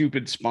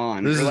stupid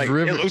Spawn. This Or is like,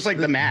 River- it looks like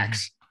the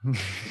Max.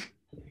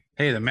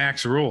 Hey, the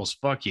Max rules.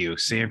 Fuck you.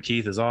 Sam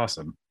Keith is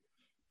awesome.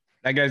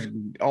 That guy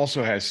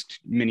also has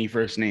many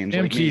first names.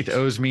 Sam like me. Keith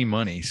owes me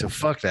money, so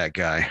fuck that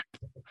guy.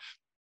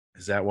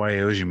 Is that why he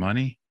owes you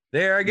money?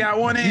 There, I got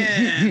one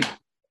in.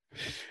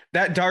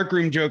 That dark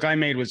room joke I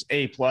made was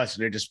A plus,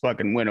 and it just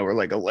fucking went over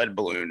like a lead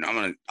balloon.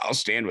 I'll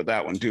stand with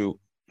that one too.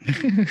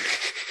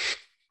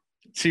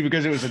 See,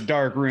 because it was a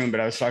dark room, but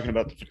I was talking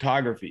about the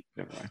photography.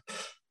 Never mind.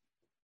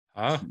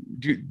 Huh?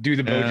 Do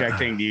the BoJack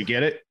thing. Do you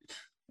get it?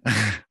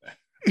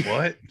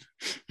 What?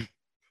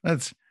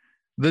 That's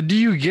the do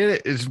you get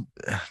it is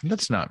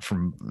that's not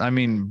from I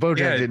mean BoJack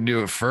Yeah. didn't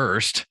do it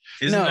first.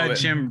 Isn't No, that but-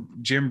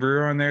 Jim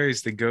Brewer on there?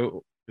 He's the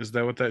goat. Is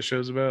that what that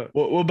show's about?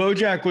 Well,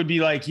 BoJack would be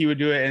like he would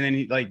do it, and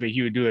then but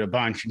he would do it a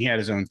bunch, and he had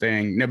his own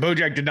thing. No,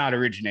 BoJack did not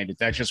originate it.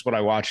 That's just what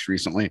I watched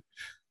recently.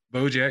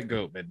 BoJack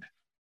Goatman.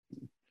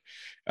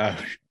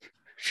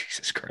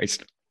 Jesus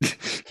Christ!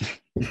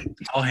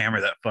 I'll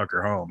hammer that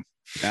fucker home.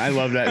 I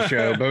love that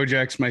show.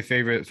 BoJack's my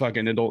favorite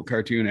fucking adult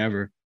cartoon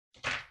ever.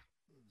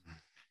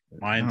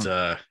 Mine's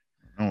I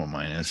know what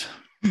mine is.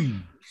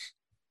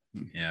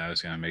 yeah, I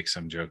was gonna make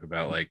some joke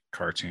about like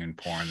cartoon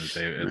porn that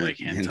they like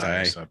hentai or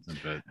Hentai. something,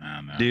 but I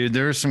don't know. Dude,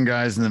 there were some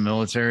guys in the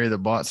military that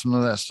bought some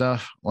of that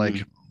stuff,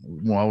 like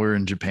while we were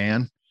in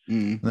Japan.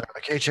 Mm. And they're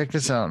like, hey, check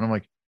this out. And I'm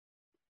like,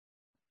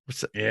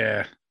 what's that?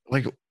 Yeah.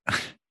 Like,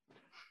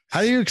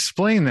 how do you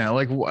explain that?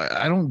 Like,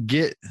 I don't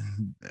get.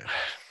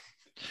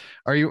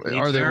 Are Each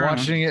they their own.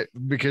 watching it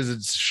because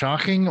it's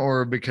shocking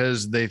or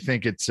because they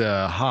think it's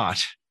hot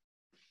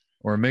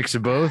or a mix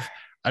of both?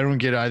 I don't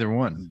get either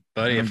one.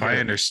 Buddy, if I Okay.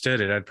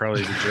 understood it, I'd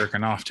probably be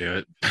jerking off to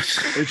it.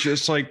 It's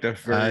just like the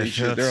furry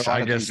shit. There are a lot I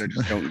of guess- things I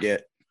just don't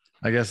get.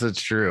 I guess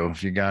that's true.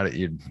 If you got it,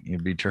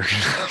 you'd be turking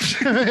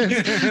off.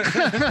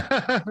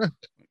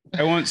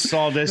 I once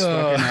saw this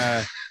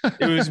fucking.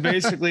 It was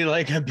basically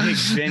like a big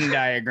Venn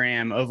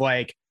diagram of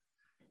like.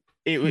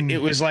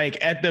 It was like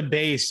at the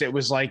base, it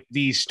was like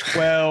these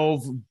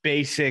 12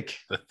 basic.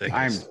 The thing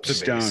I'm is, the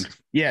stoned. base.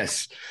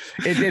 Yes.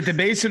 At the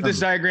base of this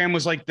diagram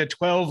was like the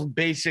 12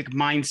 basic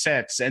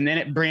mindsets. And then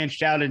it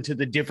branched out into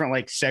the different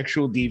like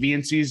sexual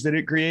deviancies that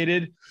it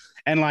created.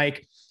 And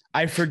like,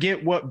 I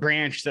forget what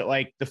branch that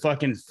like the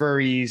fucking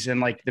furries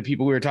and like the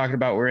people we were talking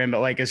about were in. But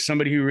like, as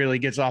somebody who really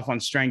gets off on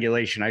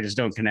strangulation, I just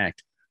don't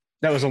connect.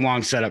 That was a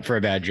long setup for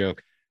a bad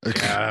joke.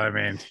 I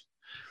mean,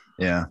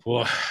 Yeah.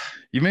 well,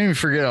 You made me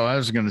forget what I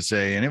was going to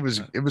say, and it was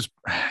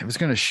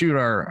going to shoot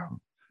our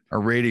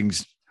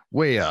ratings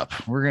way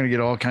up. We're going to get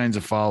all kinds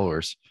of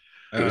followers.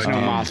 It was no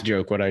Um, moth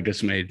joke, what I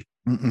just made.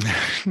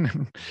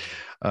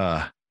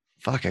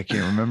 Fuck, I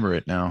can't remember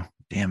it now.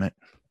 Damn it.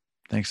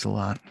 Thanks a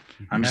lot.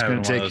 I'm just having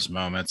gonna one take- of those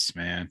moments,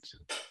 man.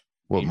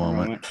 What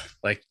moment?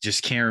 Like,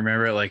 just can't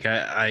remember it. Like,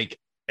 I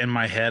in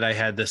my head, I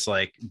had this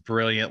like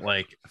brilliant,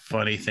 like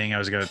funny thing I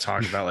was going to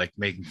talk about, like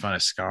making fun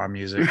of ska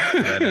music,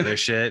 and that other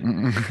shit,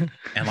 and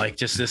like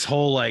just this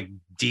whole like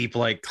deep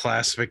like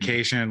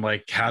classification,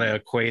 like how to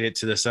equate it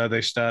to this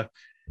other stuff.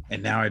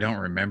 And now I don't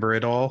remember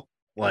it all.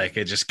 Like,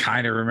 I just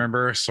kind of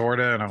remember, sort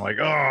of, and I'm like,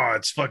 oh,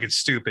 it's fucking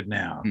stupid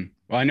now.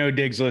 Well, I know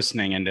Dig's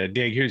listening, and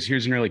Dig,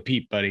 here's an early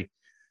peep, buddy.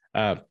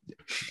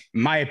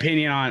 My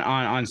opinion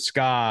on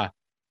ska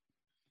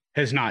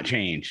has not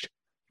changed,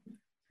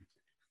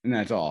 and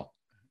that's all.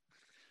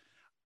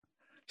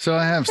 So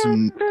I have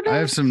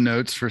some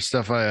notes for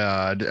stuff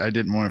I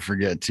didn't want to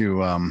forget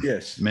to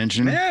Yes.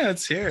 mention. Yeah,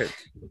 let's hear it.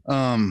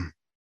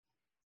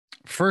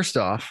 First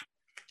off,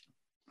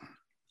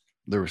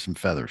 there were some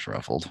feathers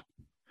ruffled,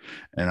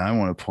 and I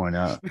want to point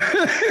out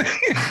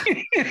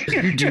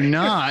you do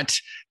not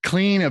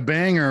clean a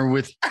banger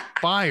with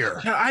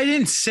fire. No, I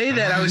didn't say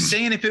that. I was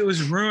saying if it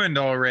was ruined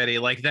already,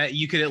 like that,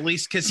 you could at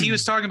least, because he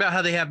was talking about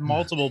how they have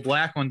multiple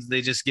black ones,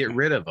 they just get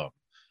rid of them.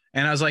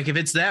 And I was like, if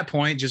it's that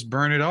point, just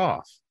burn it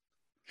off.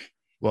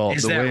 Well,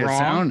 Is the that way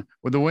wrong?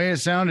 the way it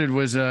sounded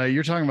was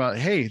you're talking about,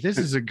 hey, this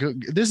is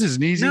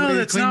an easy way No, to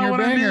that's clean not your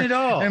what I banger. meant at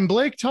all. And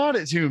Blake taught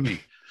it to me.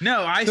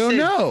 No, I So said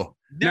no. no.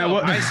 Now,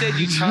 what- I said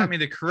you taught me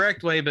the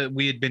correct way, but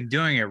we had been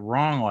doing it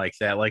wrong like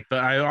that. Like,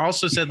 but I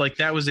also said like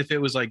that was if it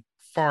was like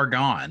far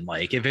gone.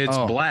 Like if it's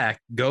Oh. black,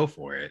 go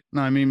for it.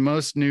 No, I mean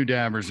most new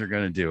dabbers are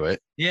going to do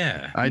it.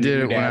 Yeah. I did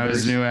New it when I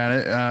was dabbers. new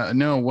at it.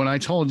 No, what I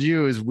told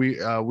you is we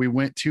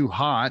went too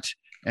hot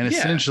and Yeah.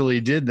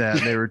 essentially did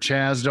that. They were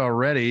chazzed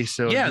already,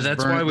 so Yeah, just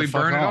that's burn why it we the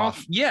fuck burn it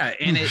off. Yeah,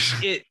 and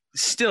it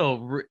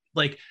still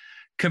like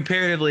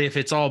comparatively, if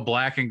it's all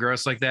black and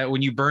gross like that,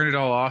 when you burn it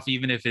all off,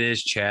 even if it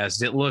is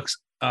chazzed, it looks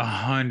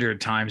 100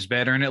 times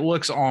better, and it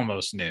looks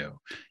almost new.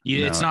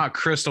 It's No, not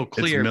crystal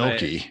clear, It's but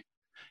milky.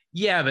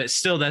 yeah, but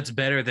still, that's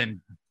better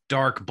than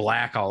dark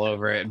black all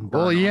over it. And burn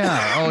Well, off.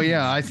 yeah. Oh,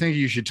 yeah. I think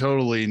you should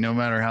totally, no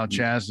matter how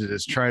chazzed it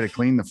is, try to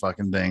clean the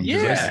fucking thing. 'Cause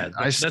Yeah,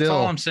 that's that's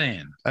all I'm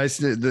saying.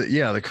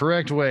 the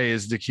correct way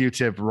is the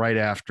Q-tip right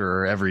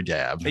after every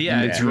dab. But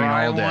yeah, in between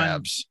dry all one.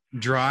 dabs.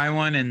 Dry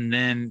one, and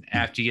then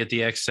after you get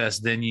the excess,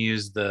 then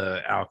use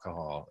the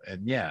alcohol.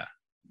 And yeah,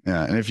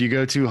 Yeah, and if you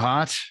go too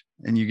hot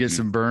and you get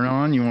some burn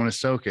on, you want to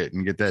soak it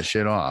and get that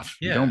shit off.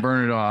 Yeah. Don't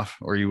burn it off,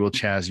 or you will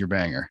chazz your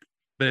banger.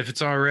 but if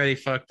it's already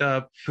fucked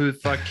up, who the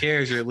fuck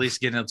cares? You're at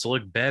least getting it to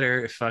look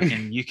better. If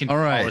fucking you can All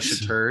right.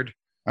 polish a turd.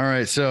 All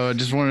right, so I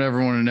just wanted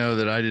everyone to know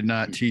that I did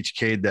not teach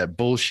Cade that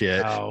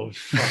bullshit. Oh,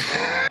 fuck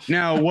off.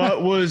 Now,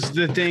 what was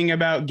the thing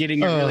about getting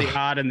it really Ugh.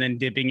 hot and then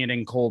dipping it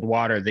in cold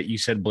water that you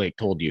said Blake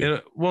told you?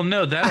 Well,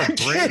 no, that'll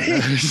break.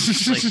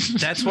 Like,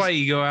 that's why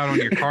you go out on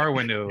your car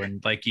window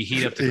and like you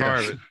heat up the Yeah.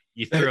 car, but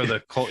you throw the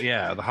cold,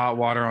 the hot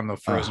water on the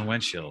frozen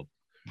windshield.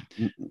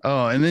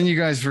 Oh, and then you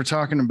guys were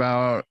talking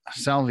about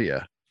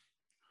salvia.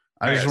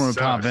 I just Yeah, want to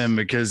pop sucks. in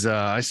because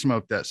I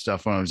smoked that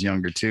stuff when I was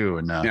younger too,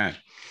 and Yeah.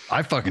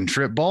 I fucking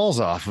tripped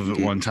balls off of it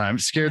one time.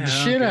 It scared the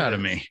Yeah, shit okay. out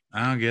of me.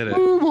 I don't get it.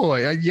 Oh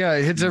boy, yeah,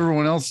 it hits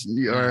everyone else,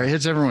 or it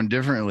hits everyone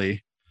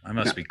differently. I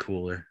must be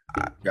cooler.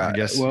 I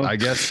guess. well- I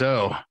guess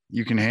so.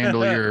 You can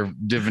handle your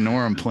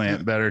divinorum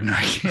plant better than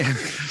I can.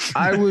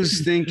 I was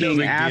No thinking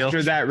big after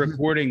deal. that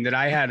recording that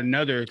I had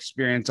another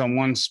experience on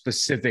one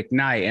specific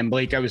night. And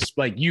Blake, I was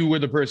like, you were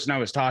the person I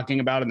was talking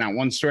about in that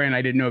one story. And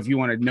I didn't know if you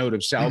wanted note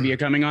of salvia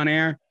coming on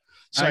air.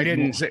 So I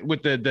didn't say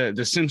with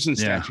the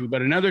Simpsons Yeah. statue.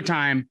 But another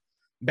time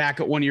back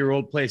at one of your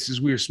old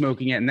places, we were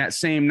smoking it. And that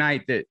same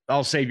night that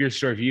I'll save your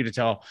story for you to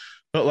tell.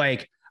 But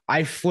like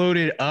I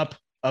floated up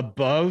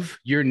above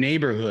your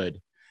neighborhood.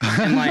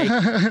 And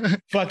like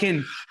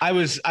fucking I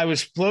was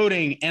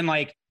floating and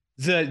like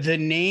the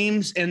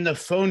names and the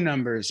phone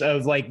numbers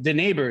of like the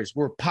neighbors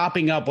were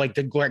popping up, like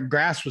the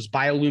grass was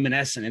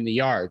bioluminescent in the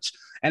yards.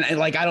 And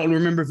like I don't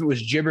remember if it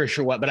was gibberish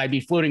or what, but I'd be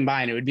floating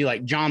by and it would be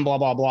like John blah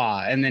blah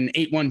blah and then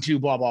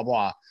 812 blah blah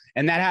blah.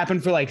 And that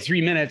happened for like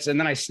 3 minutes and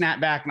then I snapped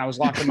back and I was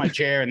locked in my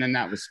chair and then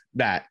that was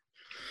that.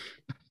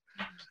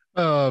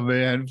 Oh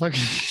man,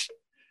 fucking.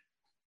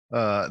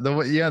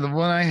 The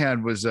one I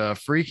had was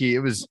freaky. It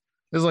was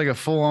like a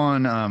full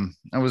on.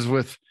 I was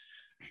with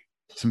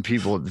some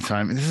people at the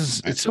time.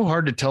 It's so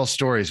hard to tell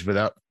stories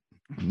without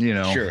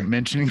Sure.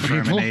 mentioning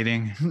people.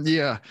 Terminating.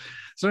 Yeah.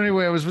 So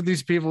anyway, I was with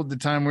these people at the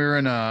time. We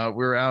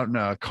were out in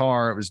a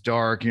car. It was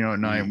dark, at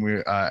night. And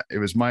we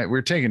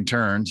were taking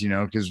turns,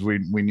 because we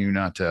knew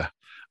not to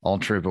all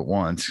trip at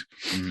once.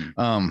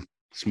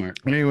 Smart.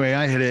 Anyway,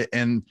 I hit it,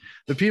 and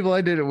the people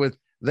I did it with,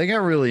 they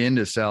got really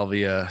into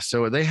salvia.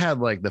 So they had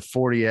like the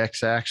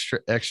 40x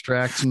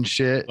extracts and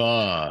shit.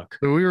 Fuck.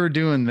 So we were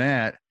doing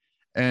that,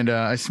 and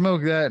I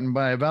smoked that. And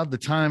by about the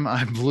time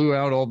I blew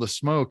out all the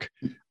smoke,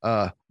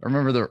 I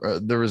remember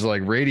there was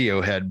like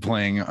Radiohead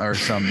playing or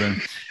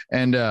something,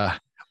 and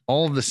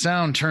all of the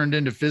sound turned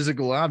into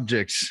physical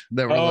objects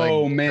that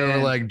were man.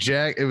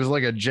 It was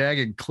like a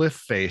jagged cliff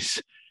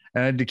face.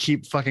 And I had to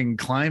keep fucking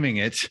climbing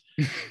it,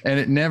 and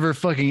it never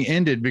fucking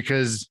ended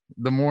because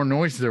the more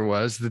noise there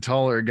was, the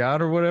taller it got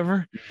or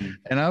whatever.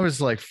 And I was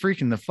like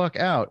freaking the fuck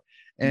out.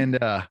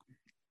 And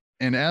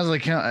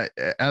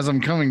as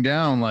I'm coming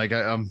down, like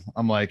I'm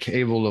like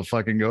able to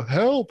fucking go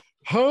help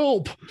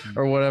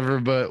or whatever.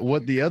 But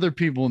what the other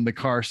people in the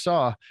car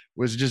saw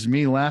was just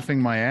me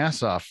laughing my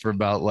ass off for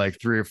about like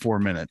 3 or 4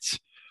 minutes.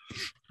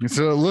 And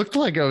so it looked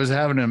like I was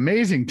having an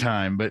amazing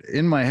time, but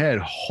in my head,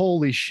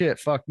 holy shit,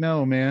 fuck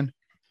no, man.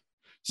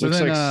 So Looks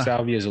then, like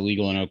salvia is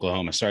illegal in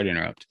Oklahoma. Sorry to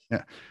interrupt.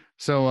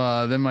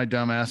 So then my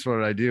dumb ass, what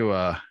did I do?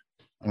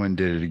 I went and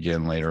did it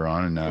again later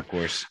on, and Of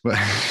course. but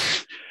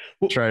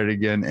tried it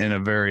again in a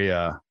very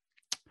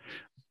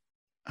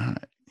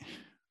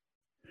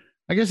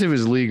I guess it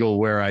was legal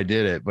where I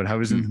did it, but I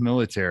was in the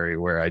military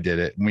where I did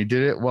it, and we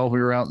did it while we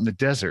were out in the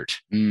desert.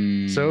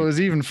 So it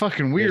was even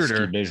fucking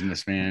weirder.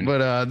 Business, man.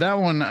 But that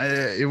one,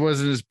 it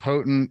wasn't as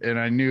potent, and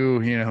I knew,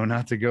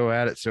 not to go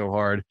at it so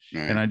hard.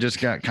 Right. And I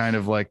just got kind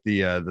of like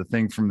the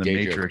thing from the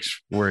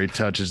Matrix where he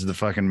touches the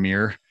fucking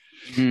mirror,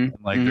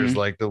 there's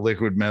like the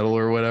liquid metal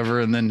or whatever,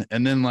 and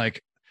then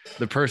like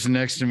the person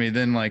next to me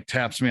then like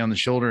taps me on the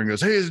shoulder and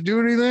goes, "Hey, does it do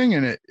anything?"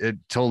 And it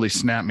totally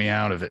snapped me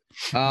out of it.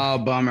 Oh,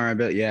 bummer. I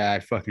bet. Yeah,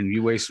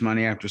 you waste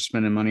money after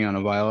spending money on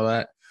a vial of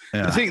that.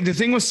 Yeah. The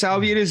thing with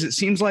salvia is it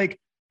seems like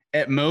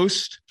at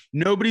most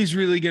nobody's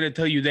really going to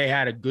tell you they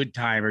had a good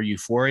time or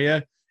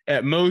euphoria.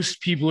 At most,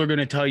 people are going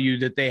to tell you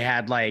that they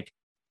had like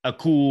a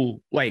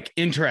cool, like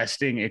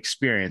interesting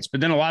experience.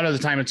 But then a lot of the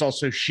time it's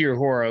also sheer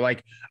horror.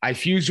 Like I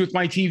fused with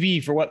my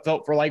TV for what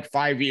felt for like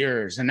 5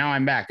 years and now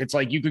I'm back. It's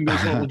like you can go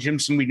to the gym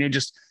some week and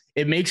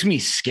it makes me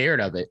scared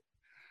of it.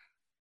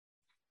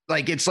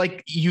 Like it's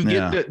like you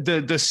get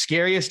the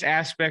scariest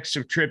aspects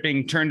of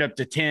tripping turned up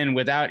to 10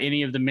 without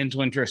any of the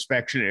mental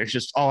introspection. It's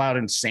just all out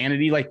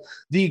insanity. Like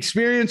the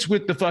experience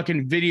with the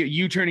fucking video,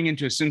 you turning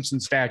into a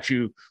Simpson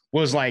statue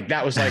was like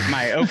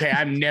my, okay,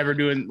 I'm never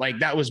doing like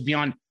that was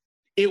beyond.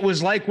 It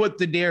was like what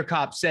the Dare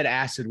cop said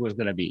acid was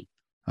going to be.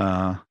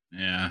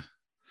 Yeah.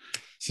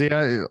 See,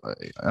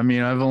 I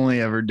mean, I've only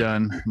ever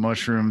done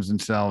mushrooms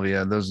and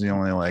salvia. Those are the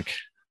only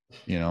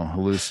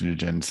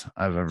hallucinogens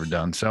I've ever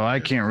done. So I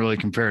can't really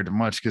compare it to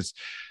much because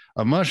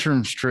a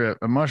mushroom trip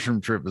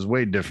is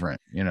way different,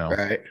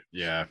 Right.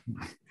 Yeah.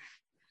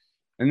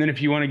 And then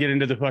if you want to get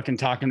into the fucking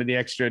talking to the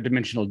extra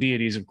dimensional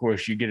deities, of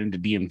course, you get into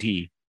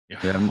DMT. Yeah,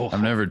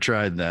 I've never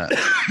tried that.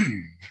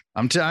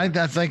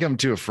 I think I'm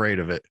too afraid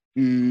of it.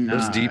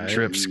 Those deep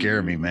trips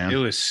scare me, man. It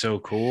was so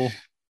cool.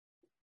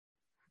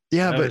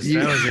 Yeah, that but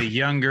was a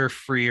younger,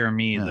 freer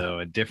me, though,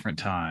 a different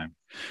time.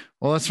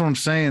 Well, that's what I'm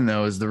saying,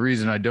 though, is the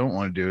reason I don't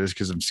want to do it is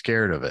because I'm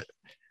scared of it.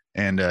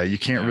 And you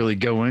can't really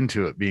go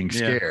into it being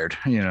scared,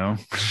 I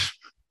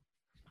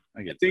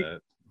get that.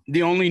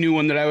 The only new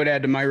one that I would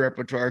add to my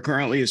repertoire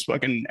currently is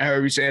fucking,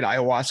 however you say it,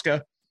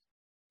 ayahuasca.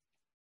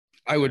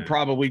 I would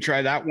probably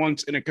try that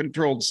once in a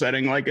controlled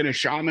setting, like in a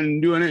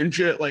shaman doing it and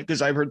shit, like,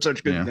 because I've heard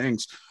such good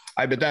things.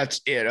 But that's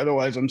it.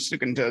 Otherwise, I'm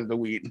sticking to the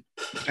weed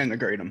and the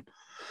kratom.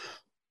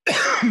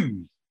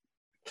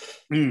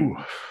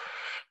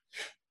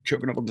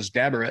 Choking up with this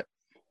dabberette.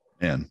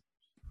 Man,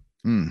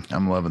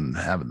 I'm loving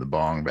having the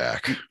bong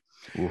back.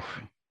 Ooh.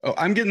 Oh,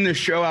 I'm getting this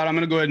show out. I'm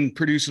going to go ahead and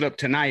produce it up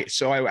tonight.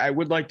 So I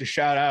would like to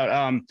shout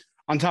out,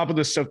 on top of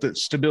the stuff that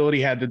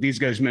Stability had that these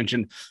guys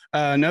mentioned,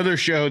 another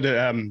show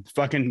that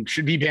fucking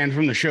should be banned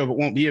from the show but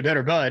won't be a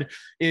better bud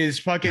is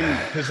fucking,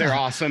 because they're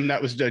awesome.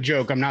 That was a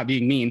joke. I'm not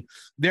being mean.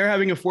 They're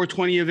having a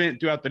 420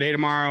 event throughout the day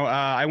tomorrow.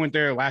 I went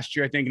there last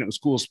year, I think, and it was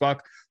cool as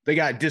fuck. They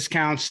got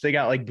discounts. They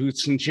got like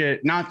booths and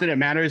shit. Not that it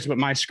matters, but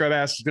my scrub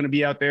ass is going to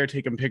be out there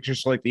taking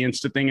pictures for like the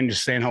Insta thing and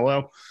just saying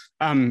hello.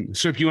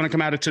 So if you want to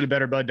come out to the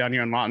Better Bud down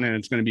here in Lawton,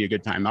 it's going to be a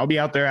good time. I'll be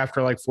out there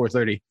after like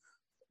 4:30.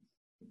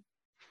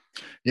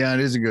 Yeah,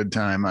 it is a good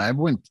time. I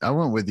went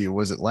with you.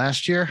 Was it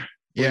last year?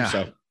 Yeah,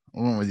 So. I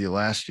went with you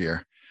last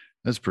year.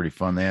 That's pretty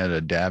fun. They had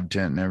a dab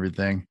tent and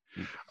everything.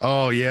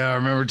 Oh yeah, I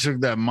remember took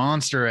that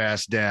monster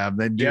ass dab.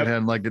 That dude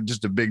had like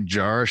just a big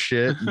jar of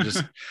shit. And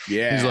just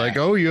he's like,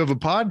 "Oh, you have a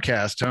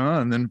podcast,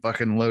 huh?" And then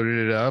fucking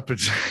loaded it up.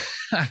 It's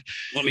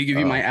let me give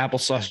you my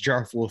applesauce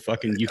jar full of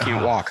fucking you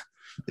can't walk.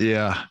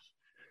 Yeah.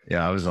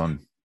 I was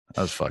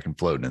fucking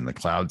floating in the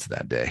clouds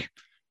that day.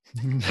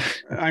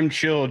 I'm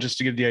chill just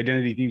to give the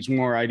identity thieves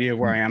more idea of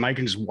where I am. I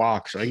can just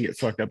walk so I can get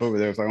fucked up over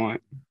there if I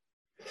want.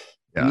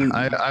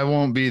 Yeah, I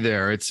won't be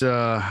there. It's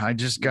I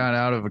just got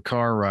out of a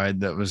car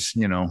ride that was,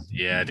 dude,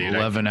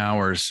 11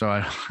 hours. So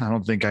I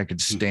don't think I could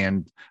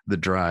stand the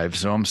drive.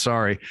 So I'm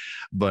sorry.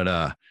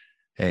 But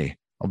hey,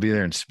 I'll be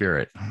there in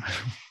spirit.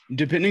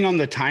 Depending on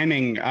the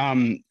timing,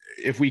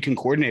 if we can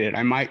coordinate it,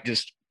 I might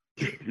just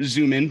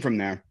zoom in from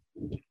there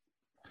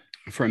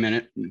for a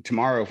minute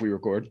tomorrow if we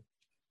record.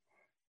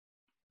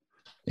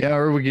 Yeah,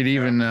 or we could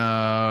even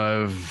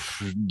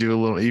do a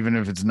little, even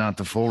if it's not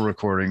the full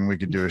recording, we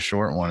could do a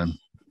short one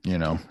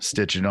and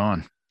stitch it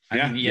on.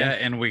 Yeah,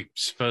 and we're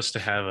supposed to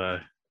have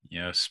a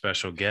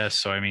special guest.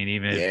 So I mean,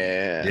 even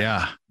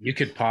you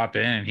could pop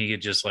in and he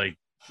could just like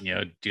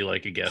do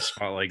like a guest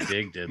spot like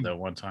Dig did that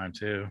one time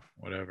too.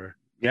 Whatever.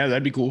 Yeah,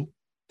 that'd be cool.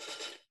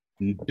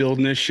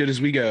 Building this shit as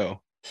we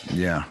go.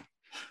 Yeah.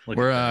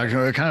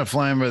 We're kind of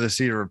flying by the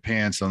seat of our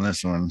pants on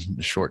this one,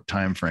 the short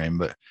time frame.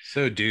 But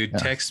so, dude,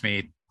 text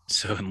me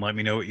and let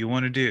me know what you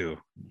want to do.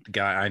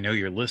 Guy, I know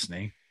you're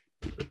listening.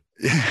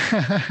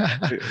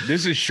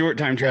 This is short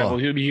time travel.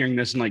 He'll be hearing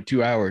this in like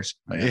 2 hours.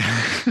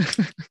 Yeah.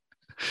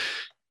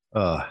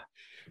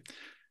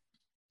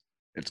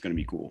 It's gonna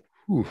be cool.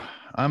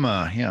 I'm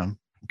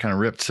kind of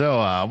ripped.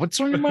 So what's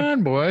on your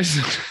mind, boys?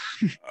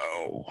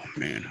 Oh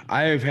man,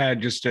 I have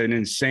had just an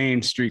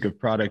insane streak of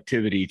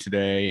productivity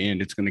today, and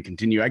it's going to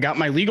continue. I got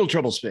my legal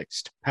troubles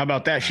fixed. How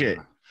about that shit?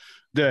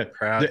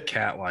 Proud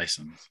cat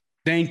license.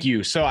 Thank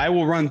you. So I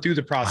will run through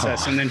the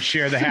process and then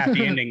share the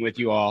happy ending with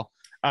you all.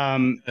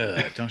 Don't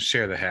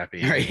share the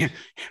happy. Right.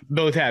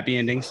 Both happy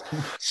endings.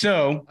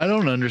 So I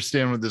don't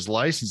understand what this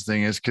license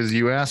thing is, because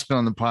you asked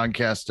on the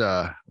podcast,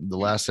 the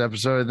last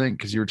episode, I think,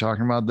 because you were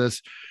talking about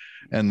this,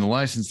 and the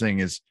license thing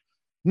is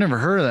never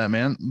heard of that,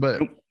 man.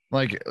 But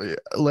like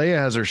Leia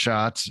has her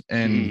shots,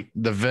 and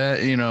the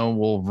vet,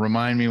 will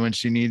remind me when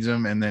she needs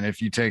them. And then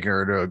if you take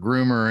her to a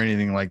groomer or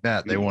anything like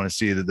that, they want to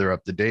see that they're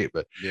up to date.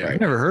 But I've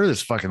never heard of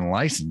this fucking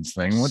license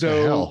thing. What the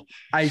hell?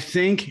 I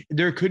think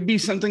there could be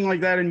something like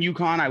that in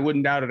Yukon. I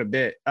wouldn't doubt it a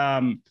bit.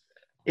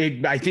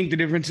 I think the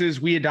difference is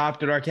we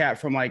adopted our cat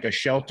from like a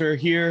shelter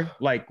here,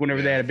 like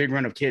whenever they had a big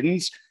run of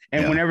kittens.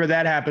 And whenever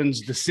that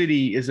happens, the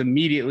city is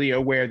immediately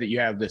aware that you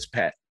have this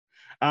pet.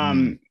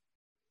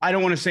 I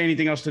don't want to say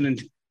anything else that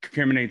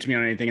incriminates me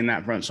on anything in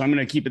that front. So I'm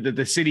going to keep it that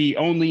the city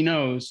only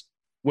knows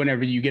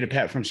whenever you get a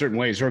pet from certain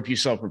ways or if you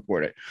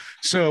self-report it.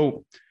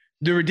 So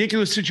the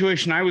ridiculous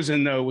situation I was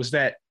in, though, was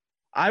that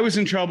I was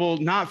in trouble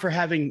not for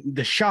having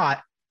the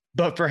shot,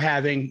 but for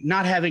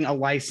not having a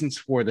license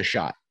for the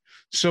shot.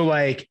 So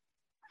like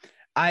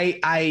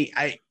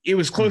it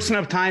was close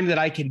enough time that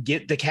I could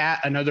get the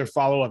cat another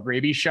follow-up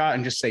rabies shot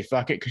and just say,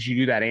 fuck it, because you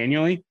do that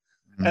annually.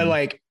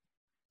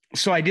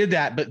 So I did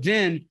that, but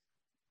then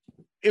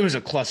it was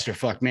a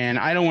clusterfuck, man.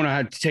 I don't want to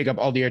have to take up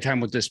all the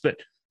airtime with this, but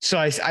so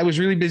I was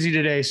really busy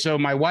today. So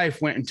my wife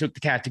went and took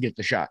the cat to get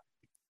the shot.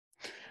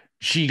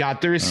 She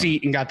got the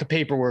receipt and got the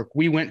paperwork.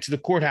 We went to the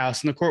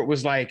courthouse, and the court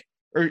was like,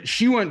 I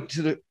went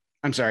to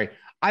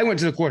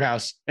the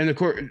courthouse, and the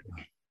court,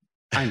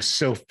 I'm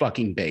so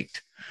fucking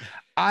baked.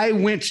 I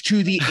went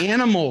to the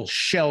animal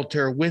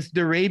shelter with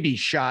the rabies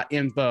shot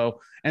info,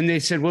 and they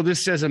said, well,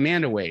 this says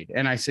Amanda Wade.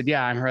 And I said,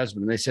 yeah, I'm her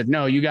husband. And they said,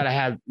 no, we got to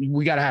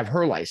have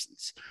her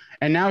license.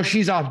 And now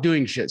she's off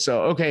doing shit.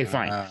 So, okay,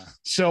 fine.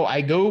 So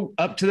I go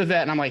up to the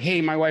vet and I'm like, hey,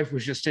 my wife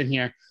was just in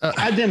here.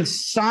 Had them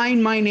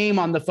sign my name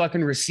on the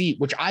fucking receipt,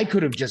 which I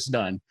could have just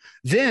done.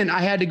 Then I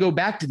had to go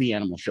back to the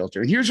animal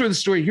shelter. And here's why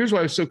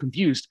I was so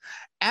confused.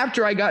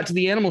 After I got to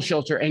the animal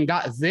shelter and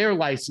got their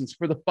license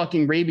for the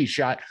fucking rabies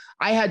shot,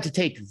 I had to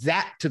take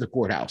that to the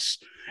courthouse.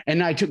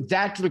 And I took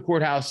that to the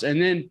courthouse.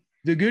 And then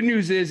the good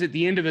news is at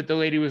the end of it, the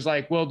lady was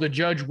like, well, the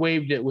judge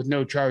waived it with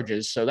no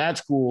charges. So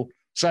that's cool.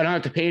 So I don't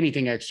have to pay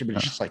anything extra, but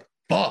it's just like,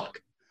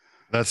 fuck.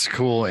 That's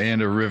cool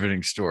and a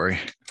riveting story.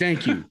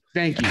 Thank you.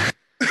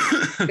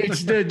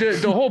 It's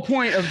the whole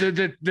point of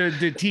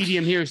the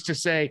tedium here is to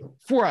say,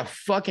 for a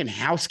fucking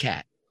house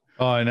cat.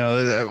 Oh, I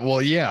know.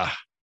 Well, yeah,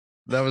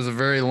 that was a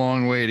very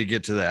long way to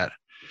get to that.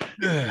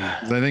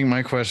 I think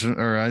my question,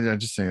 or I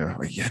just think,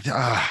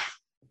 I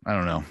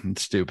don't know.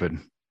 It's stupid.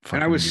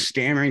 And I was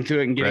stammering through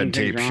it and getting red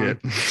tape shit.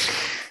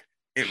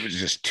 It was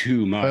just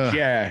too much.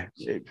 Yeah.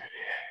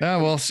 Yeah,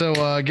 well,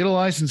 so get a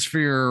license for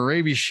your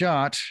rabies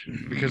shot,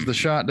 because the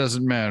shot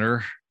doesn't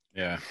matter.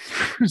 Yeah.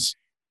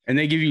 And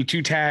they give you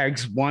two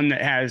tags, one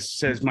that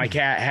says my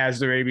cat has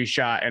the rabies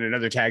shot, and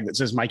another tag that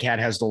says my cat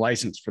has the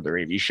license for the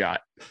rabies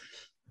shot.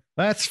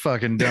 That's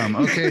fucking dumb.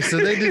 Okay, so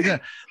they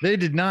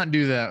did not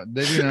do that.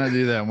 They do not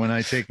do that when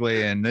I take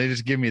Leia in. They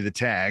just give me the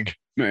tag.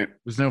 Right.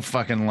 There's no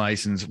fucking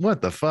license.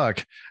 What the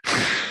fuck?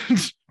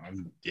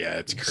 Yeah,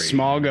 it's crazy.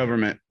 Small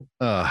government.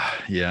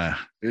 Yeah.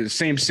 The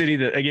same city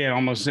that, again,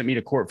 almost sent me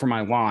to court for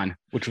my lawn,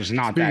 which was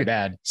not that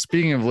bad.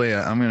 Speaking of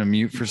Leia, I'm going to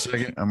mute for a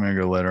second. I'm going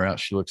to go let her out.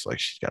 She looks like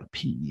she's got a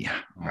pee.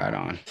 Right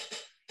on.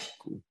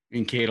 Cool.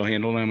 And Kate will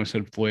handle them. I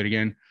said Floyd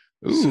again.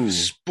 Ooh.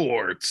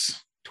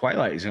 Sports.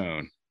 Twilight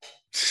Zone.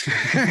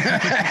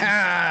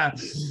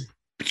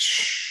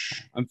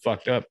 I'm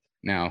fucked up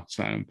now,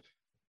 son.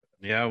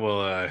 Yeah,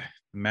 well,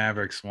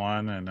 Mavericks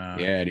won, and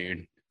yeah,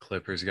 dude.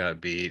 Clippers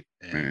got beat.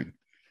 And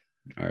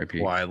RIP.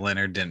 Kawhi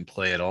Leonard didn't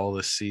play at all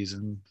this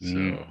season,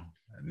 so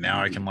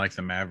now I can like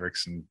the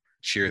Mavericks and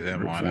cheer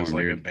them on as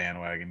like a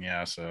bandwagon.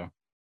 Yeah, so,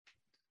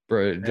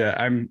 bro,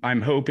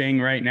 I'm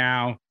hoping right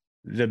now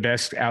the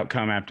best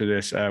outcome after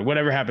this,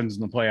 whatever happens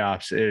in the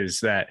playoffs, is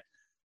that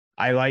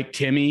I like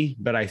Timmy,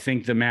 but I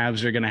think the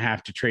Mavs are going to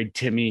have to trade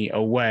Timmy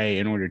away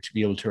in order to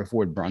be able to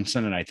afford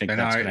Brunson, and I think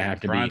that's going to have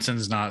to be.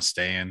 Brunson's not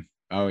staying.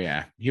 Oh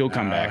yeah, he'll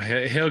come back.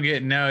 He'll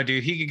get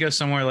dude. He could go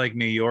somewhere like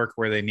New York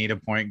where they need a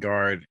point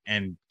guard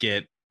and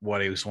get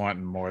what he was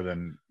wanting more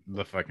than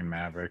the fucking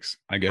Mavericks.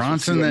 I guess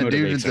Bronson, that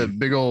dude with the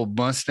big old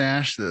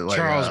mustache, that like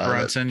Charles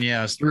Brunson,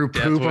 yes, threw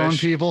poop on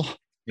people.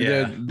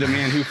 Yeah, the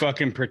man who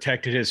fucking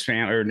protected his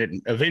family or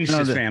avenged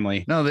his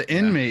family. No, the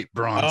inmate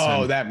Bronson.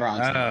 Oh, that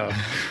Bronson. Oh.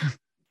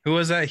 Who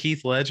was that?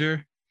 Heath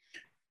Ledger?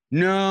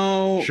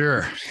 No,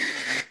 sure.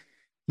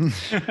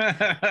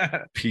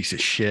 Piece of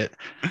shit.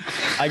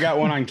 I got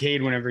one on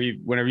Cade whenever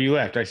you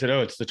left. I said,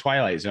 "Oh, it's the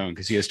Twilight Zone,"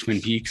 because he has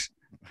Twin Peaks.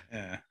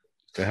 Yeah,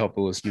 to help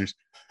the listeners.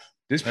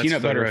 This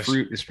peanut butter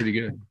fruit is pretty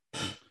good.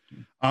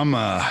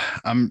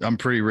 I'm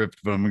pretty ripped,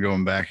 but I'm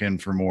going back in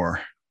for more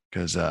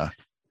because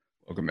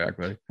welcome back,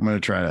 buddy. I'm gonna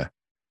try to.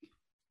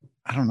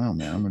 I don't know,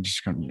 man. I'm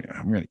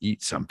gonna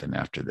eat something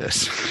after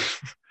this.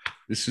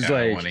 This is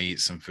I like want to eat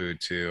some food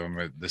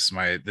too. This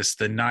is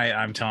the night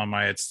I'm telling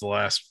it's the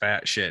last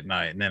fat shit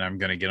night, and then I'm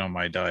gonna get on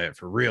my diet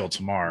for real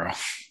tomorrow.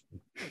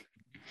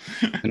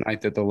 the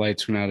night that the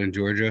lights went out in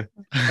Georgia.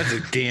 That's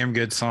a damn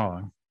good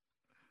song.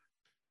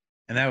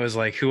 And that was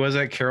like, who was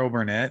that? Carol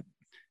Burnett.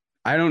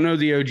 I don't know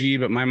the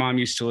OG, but my mom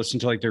used to listen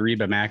to like the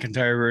Reba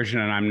McEntire version,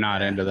 and I'm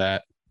not into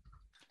that.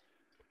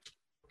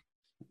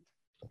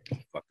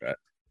 Fuck that.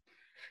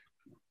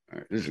 All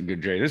right, this is a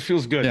good Dre. This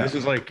feels good. Yeah. This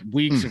is like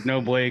weeks of no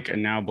Blake,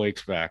 and now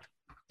Blake's back.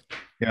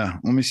 Yeah,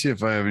 let me see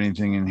if I have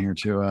anything in here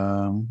too.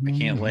 I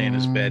can't lay in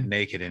his bed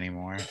naked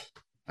anymore.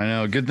 I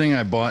know. Good thing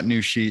I bought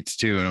new sheets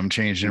too, and I'm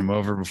changing them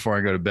over before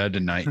I go to bed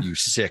tonight. You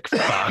sick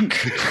fuck.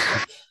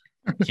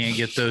 Can't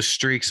get those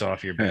streaks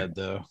off your bed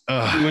though.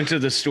 We went to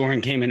the store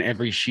and came in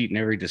every sheet and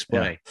every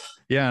display.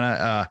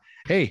 Yeah, and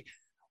hey,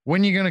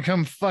 when you gonna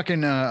come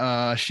fucking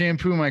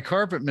shampoo my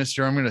carpet,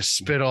 mister? I'm gonna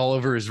spit all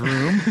over his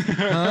room.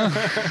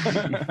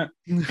 Huh?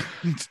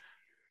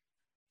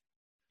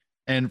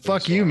 And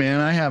fuck you, man.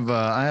 I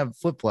have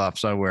flip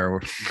flops I wear.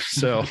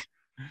 So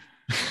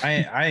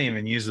I didn't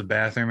even use the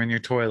bathroom in your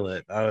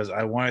toilet.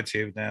 I wanted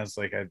to, but then I was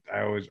like,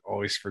 I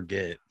always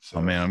forget. So.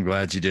 oh man, I'm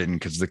glad you didn't,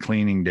 because the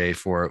cleaning day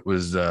for it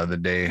was the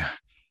day. It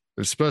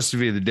was supposed to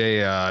be the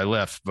day I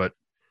left, but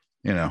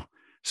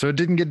so it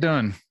didn't get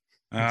done.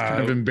 It's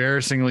kind of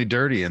embarrassingly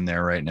dirty in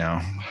there right now.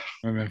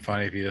 It would have been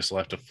funny if you just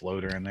left a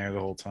floater in there the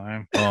whole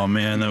time. Oh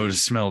man, that would have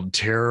smelled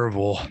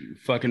terrible.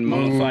 Fucking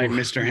mummified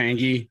Mr.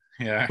 Hanky.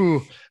 Yeah.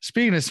 Ooh,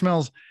 speaking of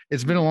smells,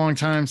 it's been a long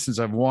time since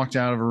I've walked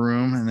out of a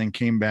room and then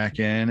came back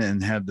in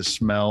and had the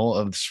smell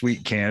of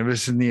sweet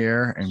cannabis in the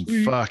air. And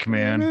fuck,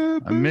 man,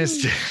 I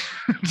missed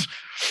it.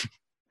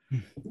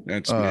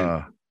 That's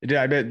good.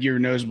 I bet your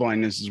nose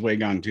blindness is way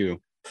gone too.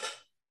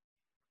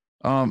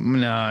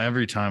 No,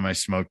 every time I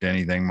smoked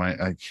anything,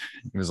 it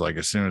was like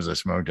as soon as I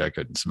smoked, I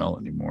couldn't smell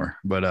it anymore.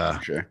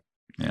 But Sure.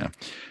 yeah.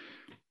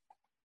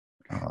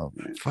 Oh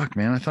fuck,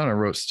 man, I thought I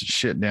wrote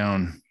shit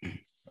down.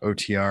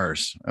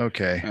 OTRs.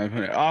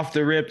 Okay. Off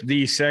the rip,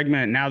 the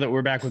segment. Now that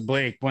we're back with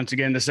Blake, once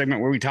again, the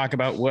segment where we talk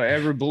about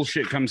whatever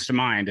bullshit comes to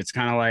mind. It's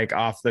kind of like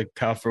off the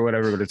cuff or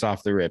whatever, but it's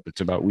off the rip. It's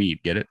about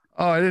weed. Get it?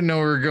 Oh, I didn't know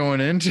we were going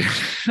into.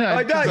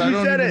 I thought you I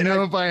don't said even it.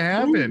 know if I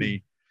have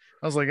any.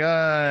 I was like,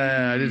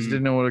 I just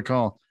didn't know what to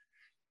call.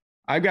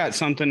 I've got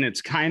something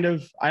that's kind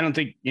of. I don't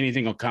think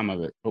anything will come of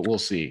it, but we'll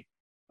see.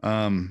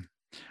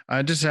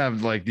 I just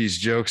have like these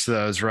jokes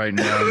that I was writing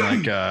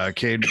down. Like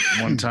Cade,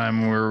 one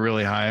time we were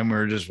really high and we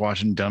were just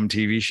watching dumb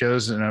TV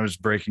shows, and I was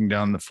breaking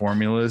down the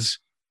formulas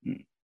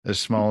as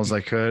small as I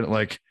could.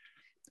 Like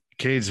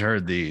Cade's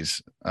heard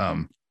these.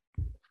 I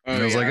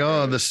was like,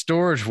 oh, the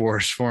Storage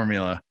Wars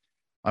formula.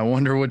 I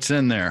wonder what's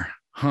in there.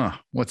 Huh?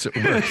 What's it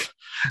worth?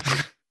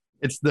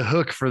 It's the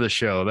hook for the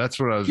show. That's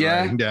what I was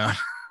writing down.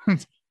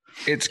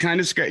 It's kind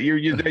of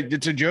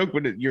it's a joke,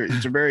 but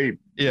it's a very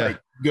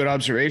good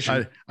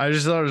observation. I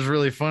just thought it was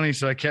really funny,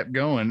 so I kept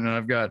going. And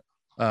I've got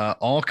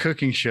all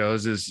cooking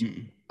shows is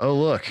oh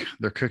look,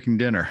 they're cooking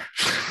dinner,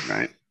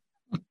 right?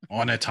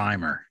 On a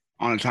timer.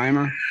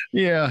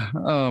 Yeah.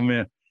 Oh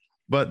man.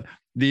 But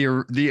the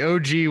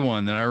OG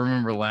one that I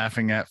remember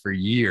laughing at for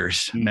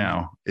years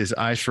now is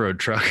Ice Road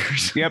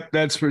Truckers. Yep,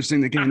 that's the first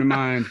thing that came to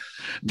mind.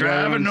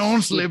 Driving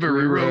on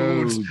slippery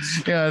roads.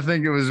 Yeah, I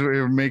think we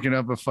were making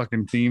up a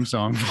fucking theme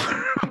song.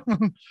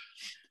 Fuck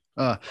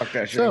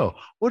that shit. So,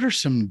 what are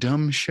some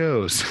dumb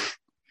shows?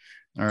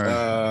 All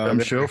right, dumb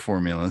show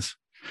formulas.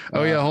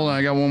 Oh yeah, hold on,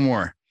 I got one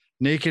more.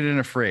 Naked and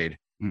Afraid.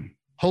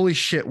 Holy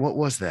shit, what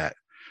was that?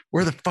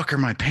 Where the fuck are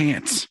my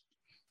pants?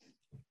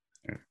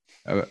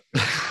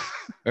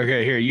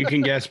 Okay, here you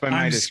can guess by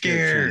my I'm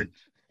description.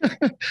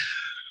 scared.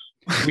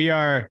 We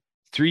are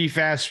 3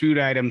 fast food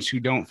items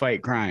who don't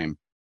fight crime.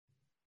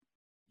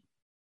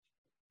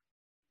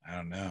 I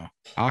don't know.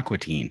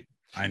 Aquatine.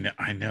 I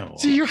know.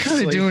 See, you're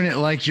kind of doing it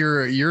like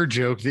your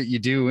joke that you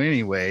do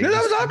anyway. No,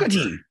 that was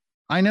Aquatine.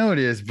 I know it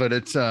is, but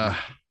it's I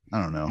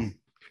don't know.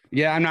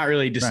 Yeah, I'm not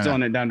really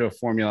distilling it down to a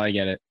formula. I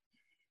get it.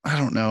 I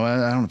don't know.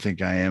 I don't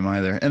think I am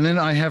either. And then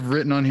I have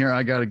written on here,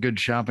 I got a good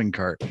shopping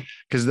cart,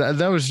 because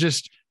that was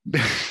just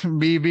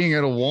me being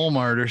at a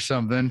Walmart or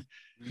something.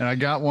 And I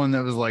got one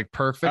that was like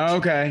perfect. Oh,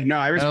 okay. No,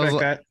 I respect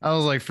that. I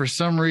was like, for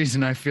some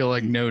reason, I feel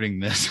like noting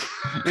this.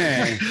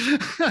 Yeah.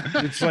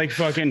 It's like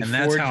fucking And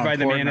that's forged how by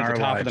the man important at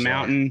the our top of the lives are.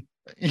 mountain.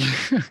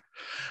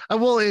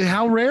 Well,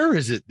 how rare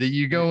is it that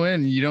you go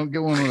in and you don't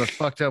get one with a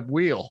fucked up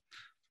wheel?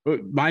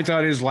 But my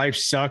thought is life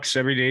sucks.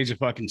 Every day is a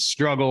fucking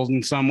struggle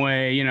in some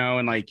way,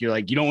 and like you're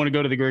like, you don't want to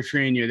go to the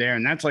grocery and you're there.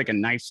 And that's like a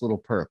nice little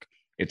perk.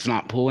 It's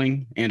not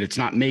pulling and it's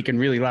not making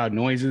really loud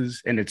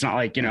noises. And it's not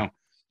like, you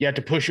have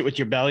to push it with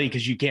your belly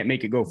because you can't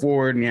make it go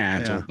forward. And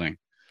it's a whole thing.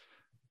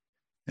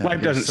 Yeah,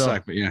 Life doesn't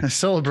suck, but I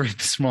celebrate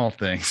the small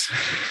things.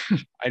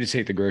 I just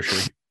hate the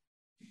grocery.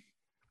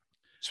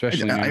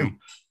 Especially now.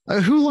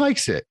 Who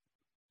likes it?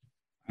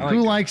 I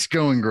Who like likes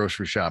going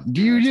grocery shop?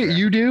 Do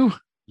you do?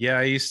 Yeah,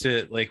 I used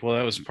to that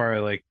was part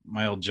of like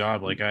my old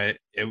job. Like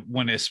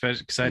especially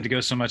because I had to go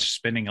so much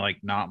spending like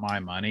not my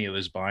money, it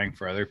was buying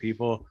for other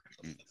people.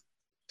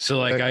 So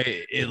like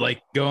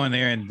going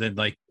there and then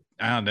like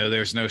I don't know.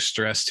 There's no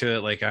stress to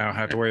it. Like I don't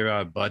have to worry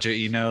about a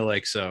budget,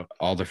 like so.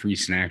 All the free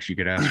snacks you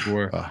could ask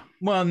for.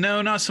 Well,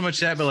 no, not so much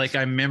that, but like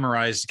I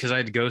memorized because I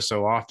had to go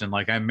so often.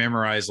 Like I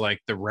memorized like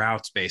the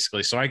routes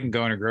basically, so I can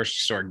go in a grocery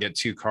store and get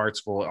 2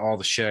 carts full of all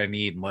the shit I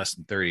need in less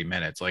than 30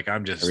 minutes. Like I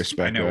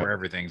know where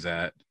everything's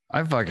at.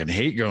 I fucking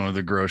hate going to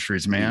the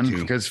groceries, man,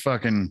 because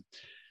fucking.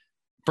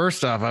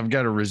 First off, I've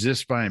got to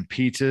resist buying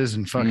pizzas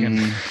and fucking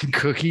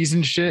cookies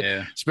and shit,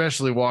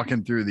 especially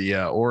walking through the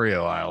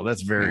Oreo aisle.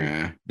 That's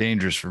very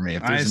dangerous for me.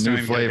 If there's a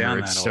new flavor,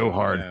 it's so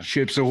hard. Yeah.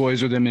 Chips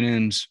Ahoy's with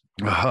M&Ms.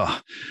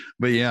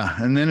 But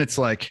yeah, and then it's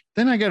like,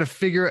 then I got to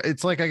figure.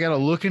 It's like I got to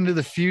look into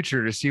the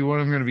future to see what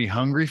I'm going to be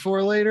hungry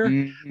for later.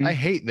 Mm-hmm. I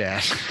hate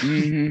that.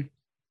 Mm-hmm.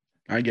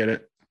 I get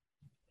it.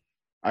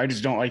 I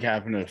just don't like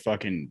having to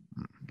fucking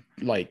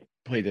like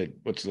play the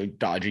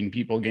dodging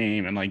people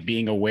game and like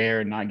being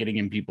aware and not getting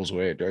in people's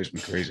way. It drives me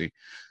crazy.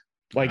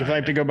 Like if I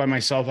have to go by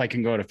myself, I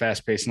can go at a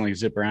fast pace and like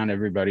zip around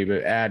everybody,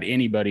 but add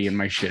anybody and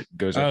my shit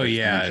goes up. Oh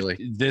yeah,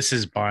 this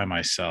is by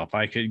myself.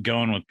 I could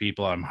go in with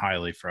people. I'm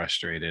highly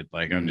frustrated.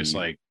 Like I'm just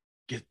like,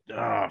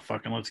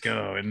 fucking let's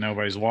go, and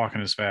nobody's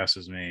walking as fast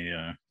as me.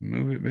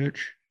 Move it, bitch.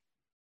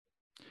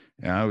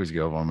 Yeah, I always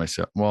go by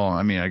myself. Well,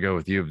 I mean, I go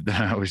with you, but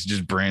then I always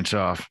just branch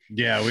off.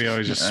 Yeah, we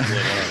always just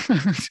split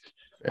up.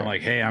 I'm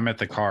like, hey, I'm at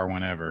the car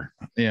whenever.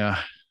 Yeah.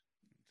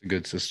 It's a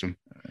good system.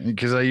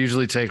 Because I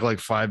usually take like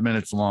 5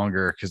 minutes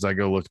longer because I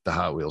go look at the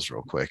Hot Wheels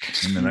real quick.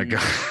 And then I go.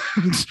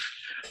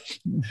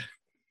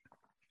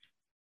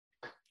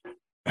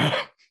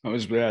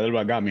 That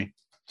about got me.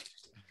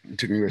 It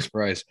took me by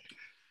surprise.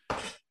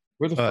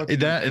 Where the fuck?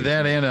 That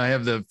and I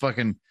have the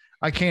fucking.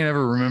 I can't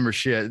ever remember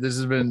shit. This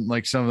has been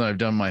like something I've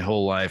done my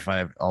whole life.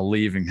 I'll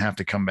leave and have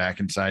to come back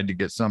inside to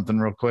get something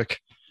real quick.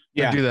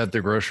 Yeah. I do that at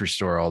the grocery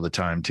store all the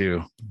time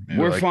too.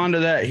 We're fond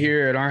of that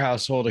here at our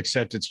household,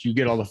 except it's you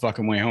get all the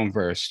fucking way home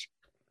first.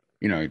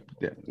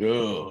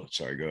 Oh,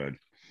 sorry, go ahead.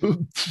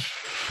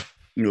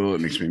 No,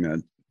 it makes me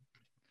mad.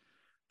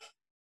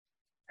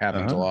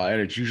 Happens a lot,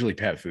 and it's usually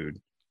pet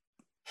food.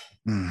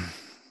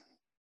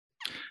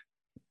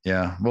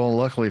 Yeah. Well,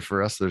 luckily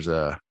for us, there's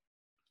a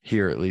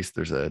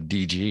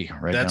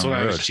DG right. That's down what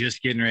the I road. was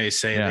just getting ready to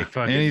say. Yeah. They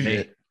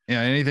fucking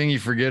anything you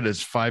forget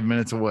is 5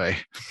 minutes away.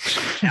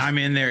 I'm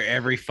in there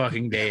every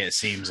fucking day, it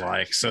seems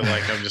like. So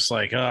like I'm just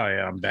like, oh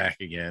yeah, I'm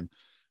back again.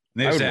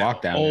 I would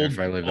walk down there if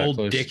I lived that old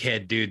close.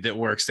 Dickhead dude that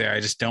works there.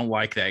 I just don't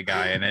like that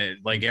guy. And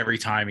like every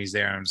time he's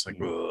there, I'm just like,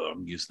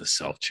 I'm using the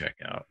self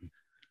checkout.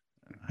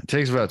 It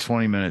takes about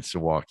 20 minutes to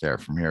walk there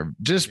from here,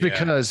 just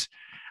because.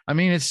 I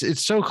mean,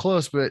 it's so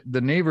close, but the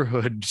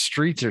neighborhood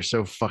streets are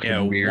so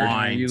fucking weird.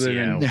 You live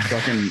in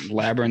fucking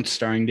Labyrinth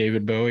starring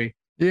David Bowie.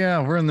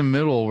 Yeah, we're in the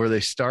middle where they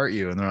start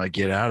you and they're like,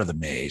 get out of the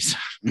maze.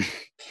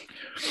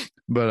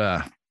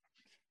 But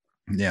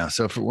yeah,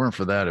 so if it weren't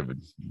for that, it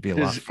would be a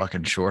lot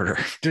fucking shorter.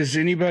 Does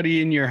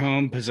anybody in your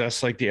home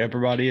possess like the upper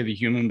body of a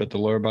human, but the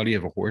lower body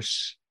of a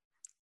horse?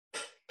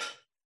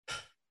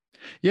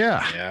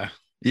 Yeah.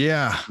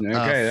 Yeah.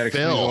 Okay, that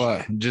explains a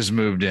lot. Just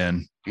moved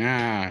in.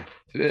 Ah,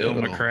 Bill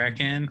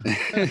McCracken.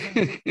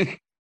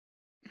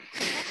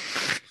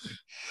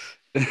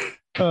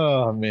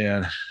 Oh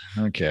man.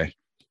 Okay.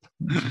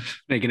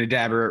 Making a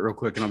dabber it real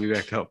quick, and I'll be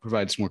back to help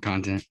provide some more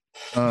content.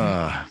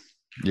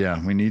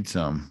 Yeah, we need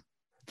some.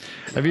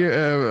 Have you?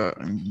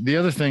 The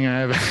other thing I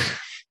have,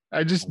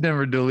 I just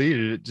never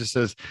deleted it. It just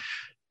says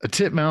a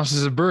titmouse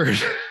is a bird.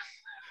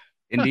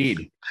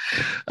 Indeed.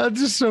 That's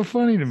just so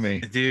funny to me,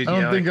 dude. I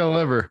don't think I'll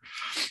ever.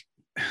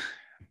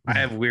 I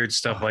have weird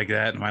stuff like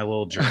that in my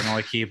little journal.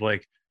 I keep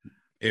like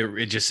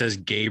it just says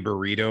gay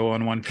burrito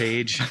on one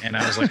page, and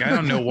I was like, I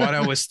don't know what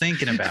I was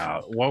thinking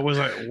about. What was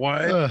I?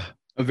 What?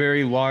 A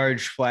very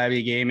large,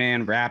 flabby gay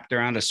man wrapped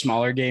around a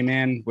smaller gay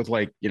man with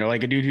like a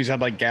dude who's had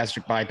like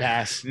gastric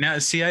bypass. Now,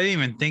 see, I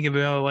didn't even think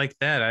about it like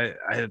that.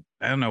 I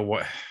don't know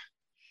what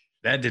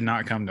that did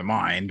not come to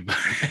mind. But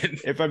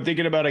if I'm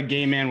thinking about a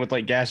gay man with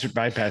like gastric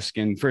bypass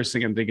skin, first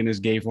thing I'm thinking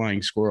is gay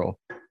flying squirrel.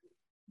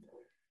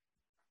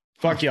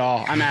 Fuck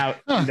y'all. I'm out.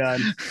 I'm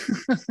done.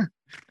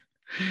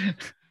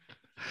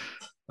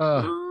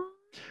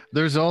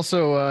 There's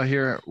also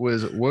here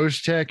was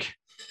Wojtek,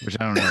 which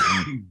I don't know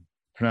if I'm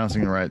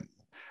pronouncing it right.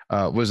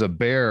 Was a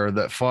bear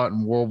that fought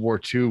in World War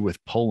II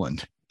with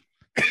Poland.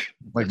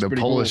 Like the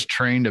Polish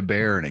trained a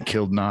bear and it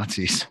killed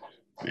Nazis.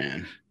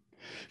 Man.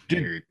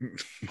 Dude.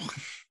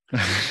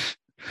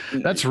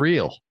 That's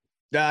real.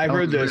 Yeah, I've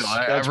heard this.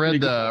 I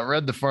read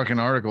the fucking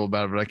article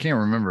about it, but I can't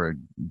remember a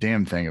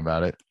damn thing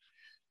about it.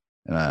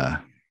 I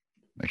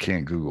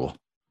can't Google.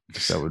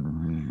 That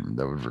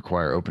would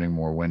require opening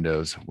more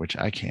windows, which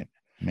I can't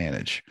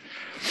manage.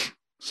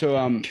 So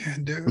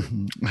Can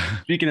do.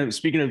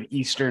 speaking of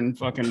Eastern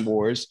fucking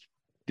wars,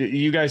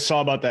 you guys saw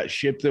about that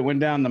ship that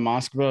went down to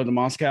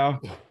Moscow?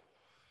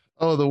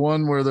 Oh, the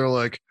one where they're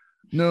like,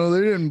 no,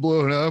 they didn't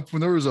blow it up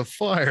when there was a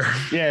fire.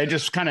 Yeah, it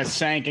just kind of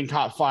sank and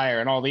caught fire,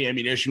 and all the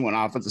ammunition went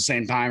off at the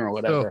same time, or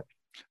whatever.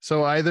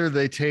 So either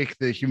they take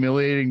the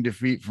humiliating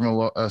defeat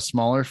from a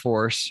smaller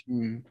force,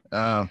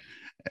 or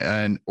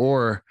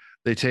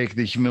they take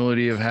the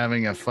humility of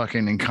having a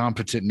fucking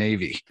incompetent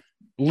navy.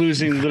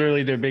 losing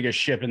literally their biggest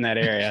ship in that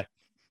area.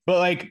 But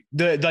like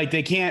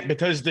they can't,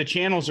 because the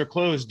channels are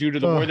closed due to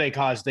the war they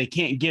caused. They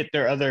can't get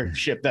their other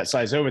ship that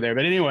size over there.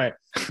 But anyway,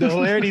 the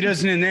hilarity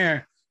doesn't end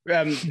there.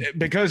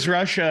 Because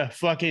Russia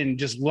fucking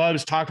just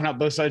loves talking out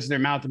both sides of their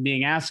mouth and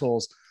being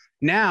assholes.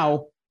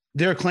 Now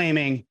they're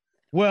claiming,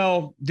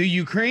 well, the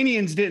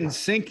Ukrainians didn't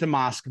sink the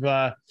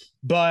Moskva,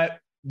 but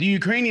the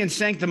Ukrainians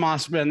sank the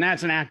Moskva, and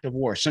that's an act of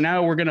war. So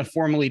now we're going to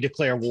formally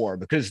declare war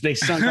because they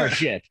sunk our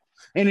ship.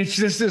 And it's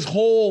just this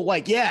whole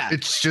like, yeah.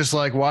 It's just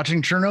like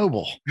watching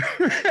Chernobyl.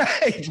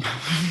 Right.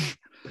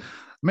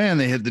 Man,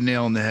 they hit the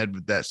nail on the head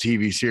with that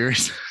TV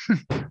series.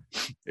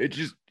 It's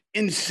just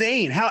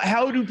insane.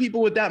 How do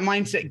people with that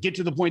mindset get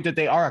to the point that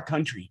they are a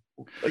country?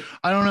 Like,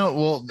 I don't know.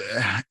 Well,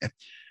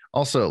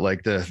 also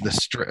like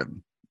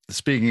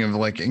speaking of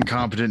like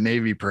incompetent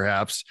Navy,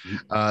 perhaps,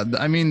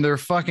 I mean, their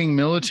fucking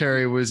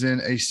military was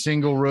in a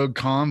single road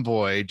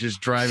convoy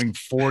just driving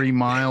 40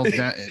 miles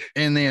down,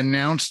 and they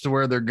announced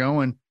where they're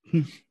going.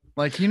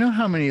 Like, you know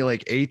how many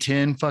like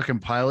A-10 fucking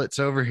pilots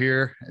over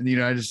here in the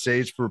United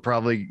States were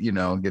probably,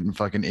 getting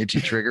fucking itchy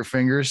trigger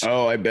fingers?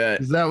 oh, I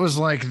bet. That was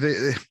like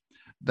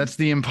that's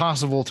the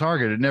impossible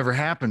target. It never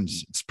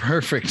happens. It's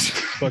perfect.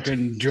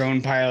 Fucking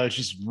drone pilots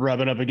just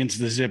rubbing up against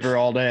the zipper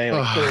all day.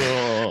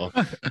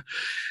 Like,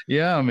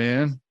 yeah,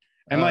 man.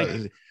 And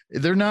like,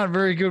 they're not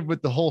very good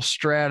with the whole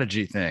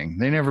strategy thing.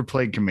 They never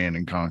played Command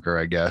and Conquer,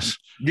 I guess.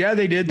 yeah,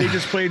 they did. They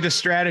just played the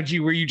strategy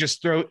where you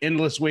just throw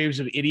endless waves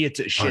of idiots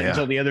at shit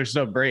until the other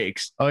stuff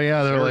breaks. Oh,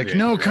 yeah. They're like,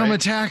 no, come right?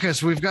 attack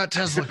us. We've got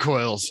Tesla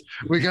coils.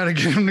 We got to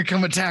get them to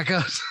come attack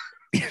us.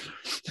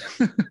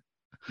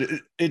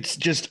 It's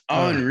just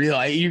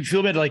unreal. You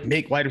feel bad to like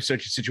make light of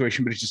such a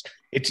situation, but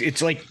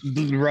it's like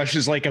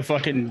Russia's like a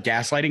fucking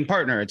gaslighting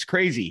partner. It's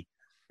crazy.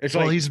 It's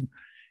well, like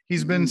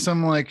he's been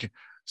some like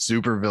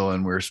super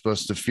villain we're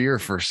supposed to fear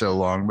for so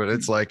long, but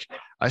it's like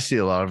I see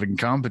a lot of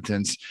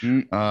incompetence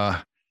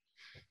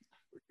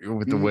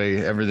with the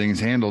way everything's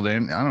handled,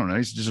 and I don't know,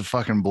 he's just a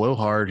fucking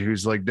blowhard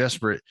who's like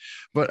desperate.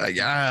 But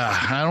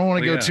I don't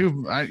want to go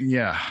too.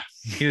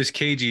 He was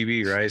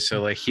KGB, right?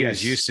 So like he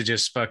was used to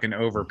just fucking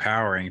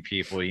overpowering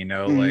people,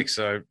 like,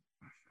 so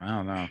I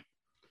don't know.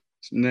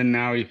 And then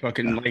now he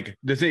fucking like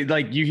the thing,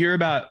 like you hear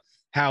about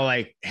how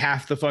like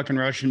half the fucking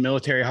Russian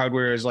military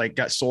hardware is like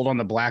got sold on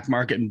the black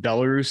market in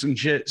Belarus and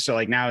shit. So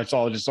like now it's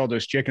all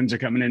those chickens are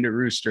coming into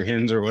roost or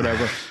hens or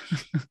whatever.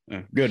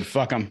 Good,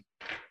 fuck them.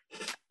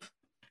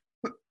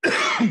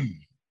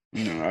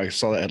 I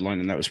saw that headline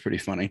and that was pretty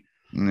funny.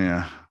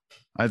 Yeah,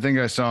 I think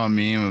I saw a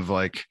meme of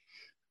like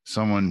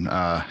someone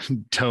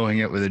towing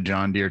it with a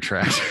John Deere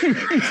tractor.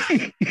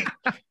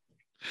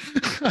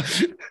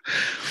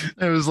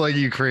 It was like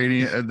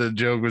Ukrainian. The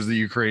joke was the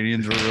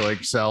Ukrainians were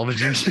like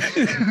salvaging,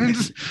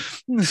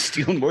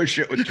 stealing more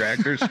shit with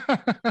tractors.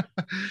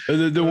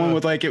 The one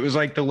with like, it was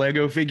like the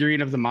Lego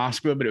figurine of the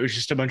Moskva, but it was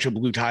just a bunch of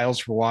blue tiles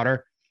for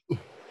water. I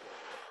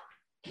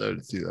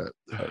didn't see that.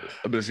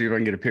 I'm gonna see if I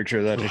can get a picture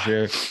of that to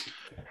share.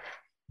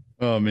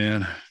 Oh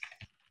man,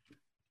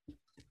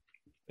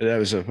 that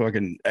was a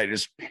fucking.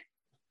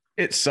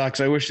 It sucks.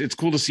 I wish it's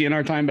cool to see in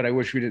our time, but I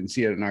wish we didn't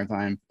see it in our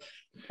time.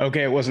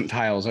 Okay, it wasn't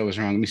tiles. I was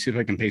wrong. Let me see if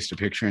I can paste a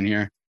picture in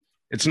here.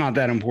 It's not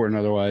that important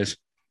otherwise.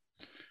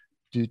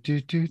 I'm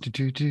just gonna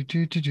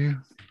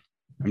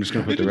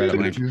put the Reddit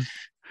link.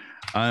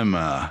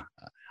 I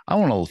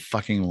want a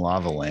fucking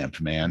lava lamp,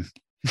 man.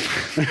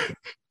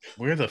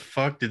 Where the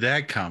fuck did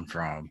that come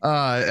from?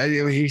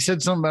 He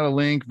said something about a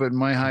link, but in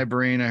my high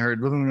brain, I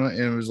heard and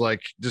it was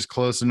like just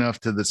close enough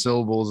to the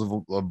syllables of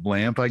a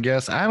lamp, I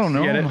guess. I don't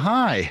know. I'm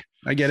high.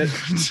 I get it.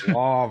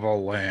 Lava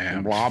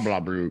lamp. Blah, blah,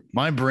 blah.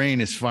 My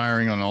brain is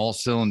firing on all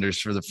cylinders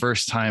for the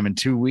first time in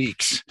 2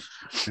 weeks.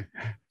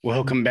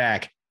 Welcome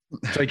back.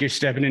 It's like you're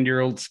stepping into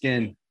your old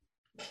skin.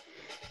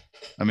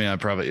 I mean, I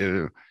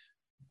probably,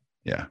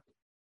 yeah.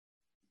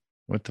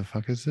 What the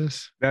fuck is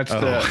this? That's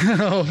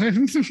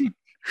the.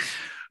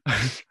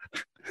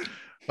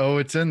 Oh,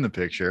 it's in the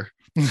picture.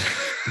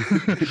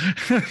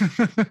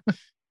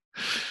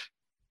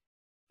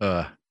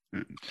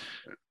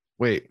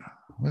 Wait,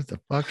 what the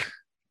fuck?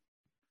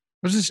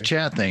 What's this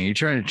chat thing? You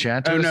trying to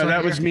chat to us? Oh no,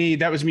 that was me.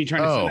 That was me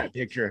trying to send that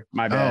picture.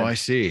 My bad. Oh, I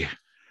see.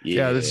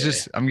 Yeah, that's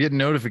just I'm getting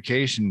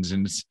notifications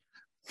and it's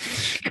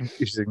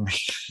confusing me.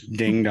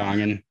 Ding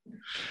donging.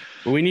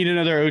 But we need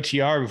another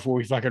OTR before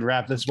we fucking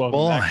wrap this one.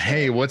 Well,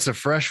 hey, what's a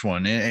fresh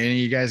one? Any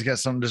you guys got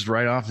something just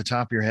right off the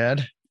top of your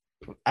head?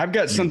 I've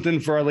got something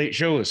for our late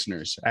show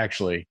listeners,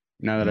 actually,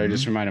 now that I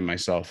just reminded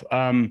myself.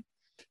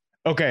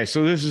 Okay,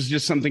 so this is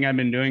just something I've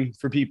been doing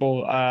for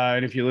people.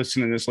 And if you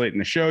listen to this late in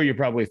the show, you're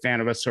probably a fan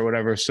of us or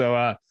whatever.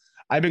 So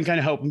I've been kind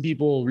of helping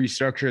people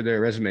restructure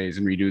their resumes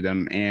and redo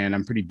them. And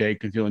I'm pretty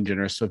big and feeling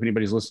generous. So if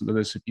anybody's listening to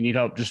this, if you need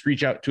help, just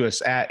reach out to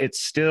us at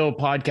It's Still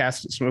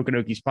Podcast at Smoking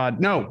Okies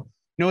Pod. No,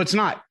 it's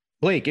not.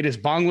 Blake, it is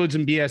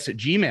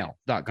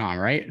bongloadsandbs@gmail.com,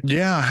 right?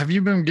 Yeah. Have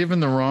you been giving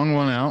the wrong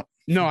one out?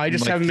 No, I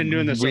just haven't been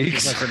doing this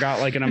because I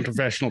forgot like an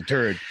unprofessional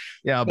turd.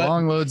 Yeah, But-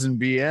 bongloads and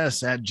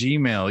BS at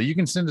Gmail. You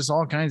can send us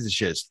all kinds of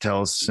shit.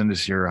 Send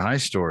us your high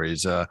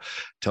stories.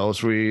 Tell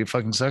us we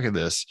fucking suck at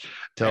this.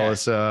 Tell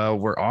us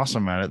we're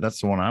awesome at it.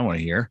 That's the one I want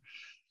to hear.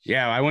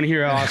 Yeah, I want to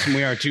hear how awesome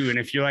we are too. And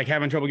if you're like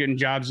having trouble getting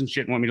jobs and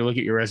shit and want me to look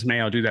at your resume,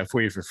 I'll do that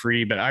for you for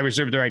free. But I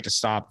reserve the right to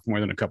stop if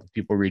more than a couple of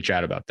people reach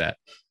out about that.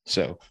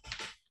 So,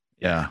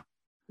 Yeah.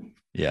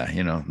 Yeah.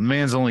 You know, the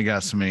man's only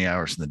got so many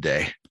hours in the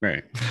day.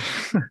 right.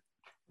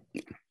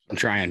 I'm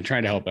trying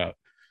to help out.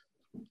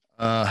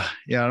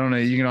 Yeah, I don't know.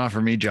 You can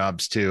offer me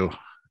jobs too.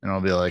 And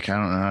I'll be like, I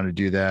don't know how to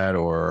do that.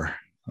 Or,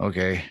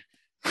 okay.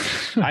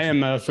 I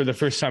am, for the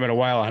first time in a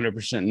while,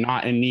 100%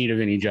 not in need of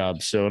any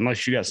jobs. So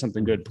unless you got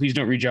something good, please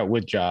don't reach out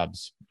with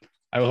jobs.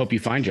 I will help you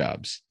find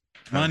jobs.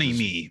 Money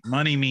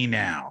me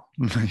now.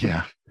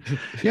 Yeah.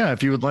 Yeah.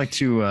 If you would like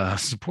to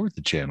support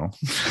the channel.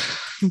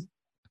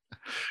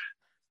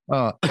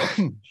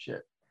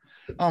 Shit.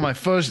 Oh, my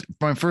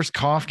first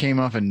cough came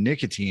off a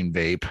nicotine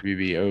vape.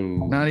 Maybe, oh,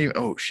 Not even,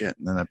 oh shit.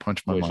 And then I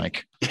punched my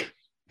mic.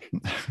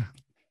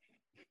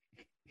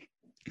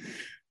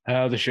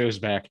 the show's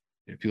back.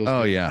 It feels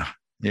Oh good. yeah.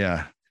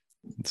 Yeah.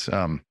 It's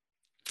I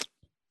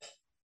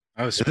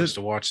was supposed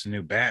to watch the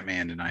new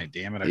Batman tonight.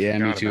 Damn it. I Yeah, me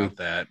forgot too. about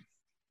that.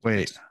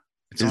 wait.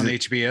 It's Is on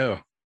it-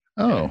 HBO.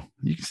 Oh,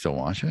 you can still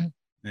watch it.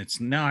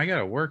 I got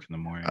to work in the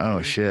morning.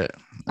 Oh shit.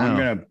 I'm Oh.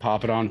 gonna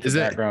pop it on for Is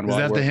that, background. is while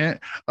I that the work. hint?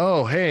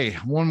 Oh, hey,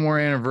 one more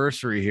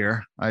anniversary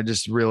here. I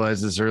just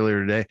realized this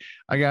earlier today.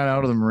 I got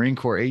out of the Marine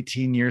Corps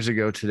 18 years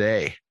ago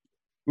today.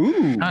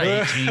 Ooh, Not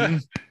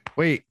 18.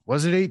 Wait,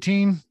 was it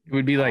 18? it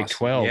would be like Awesome.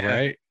 12, Yeah.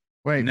 right?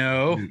 Wait,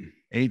 No.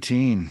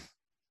 18.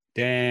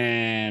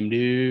 Damn,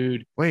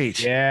 dude. Wait,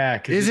 Yeah.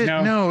 'cause is it?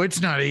 no. No,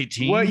 it's not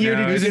 18. What year No,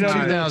 did It you was get in out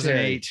of the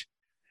 2008.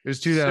 It was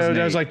So 2008.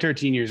 that was like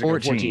 13 years ago.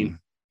 14.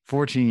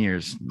 14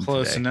 years.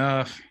 Close today.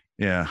 enough.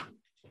 Yeah.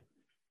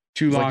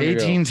 Too It's long like ago.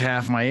 18's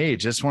half my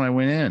age. That's when I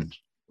went in.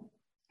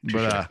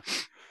 But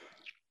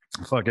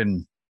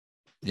fucking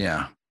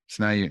yeah.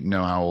 So now you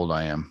know how old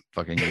I am,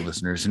 fucking you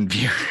listeners and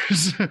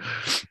viewers.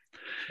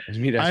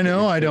 I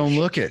know I don't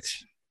look it.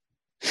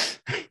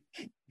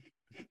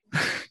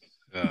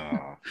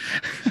 Oh.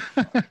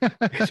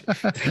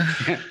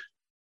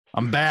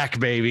 I'm back,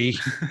 baby.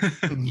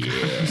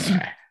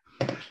 Yeah.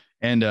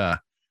 And I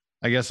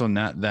guess on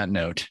that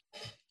note,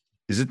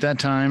 is it that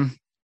time?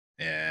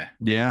 Yeah.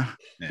 Yeah.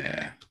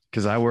 Yeah.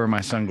 Because I wear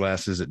my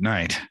sunglasses at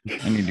night.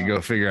 I need to go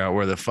figure out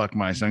where the fuck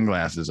my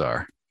sunglasses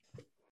are.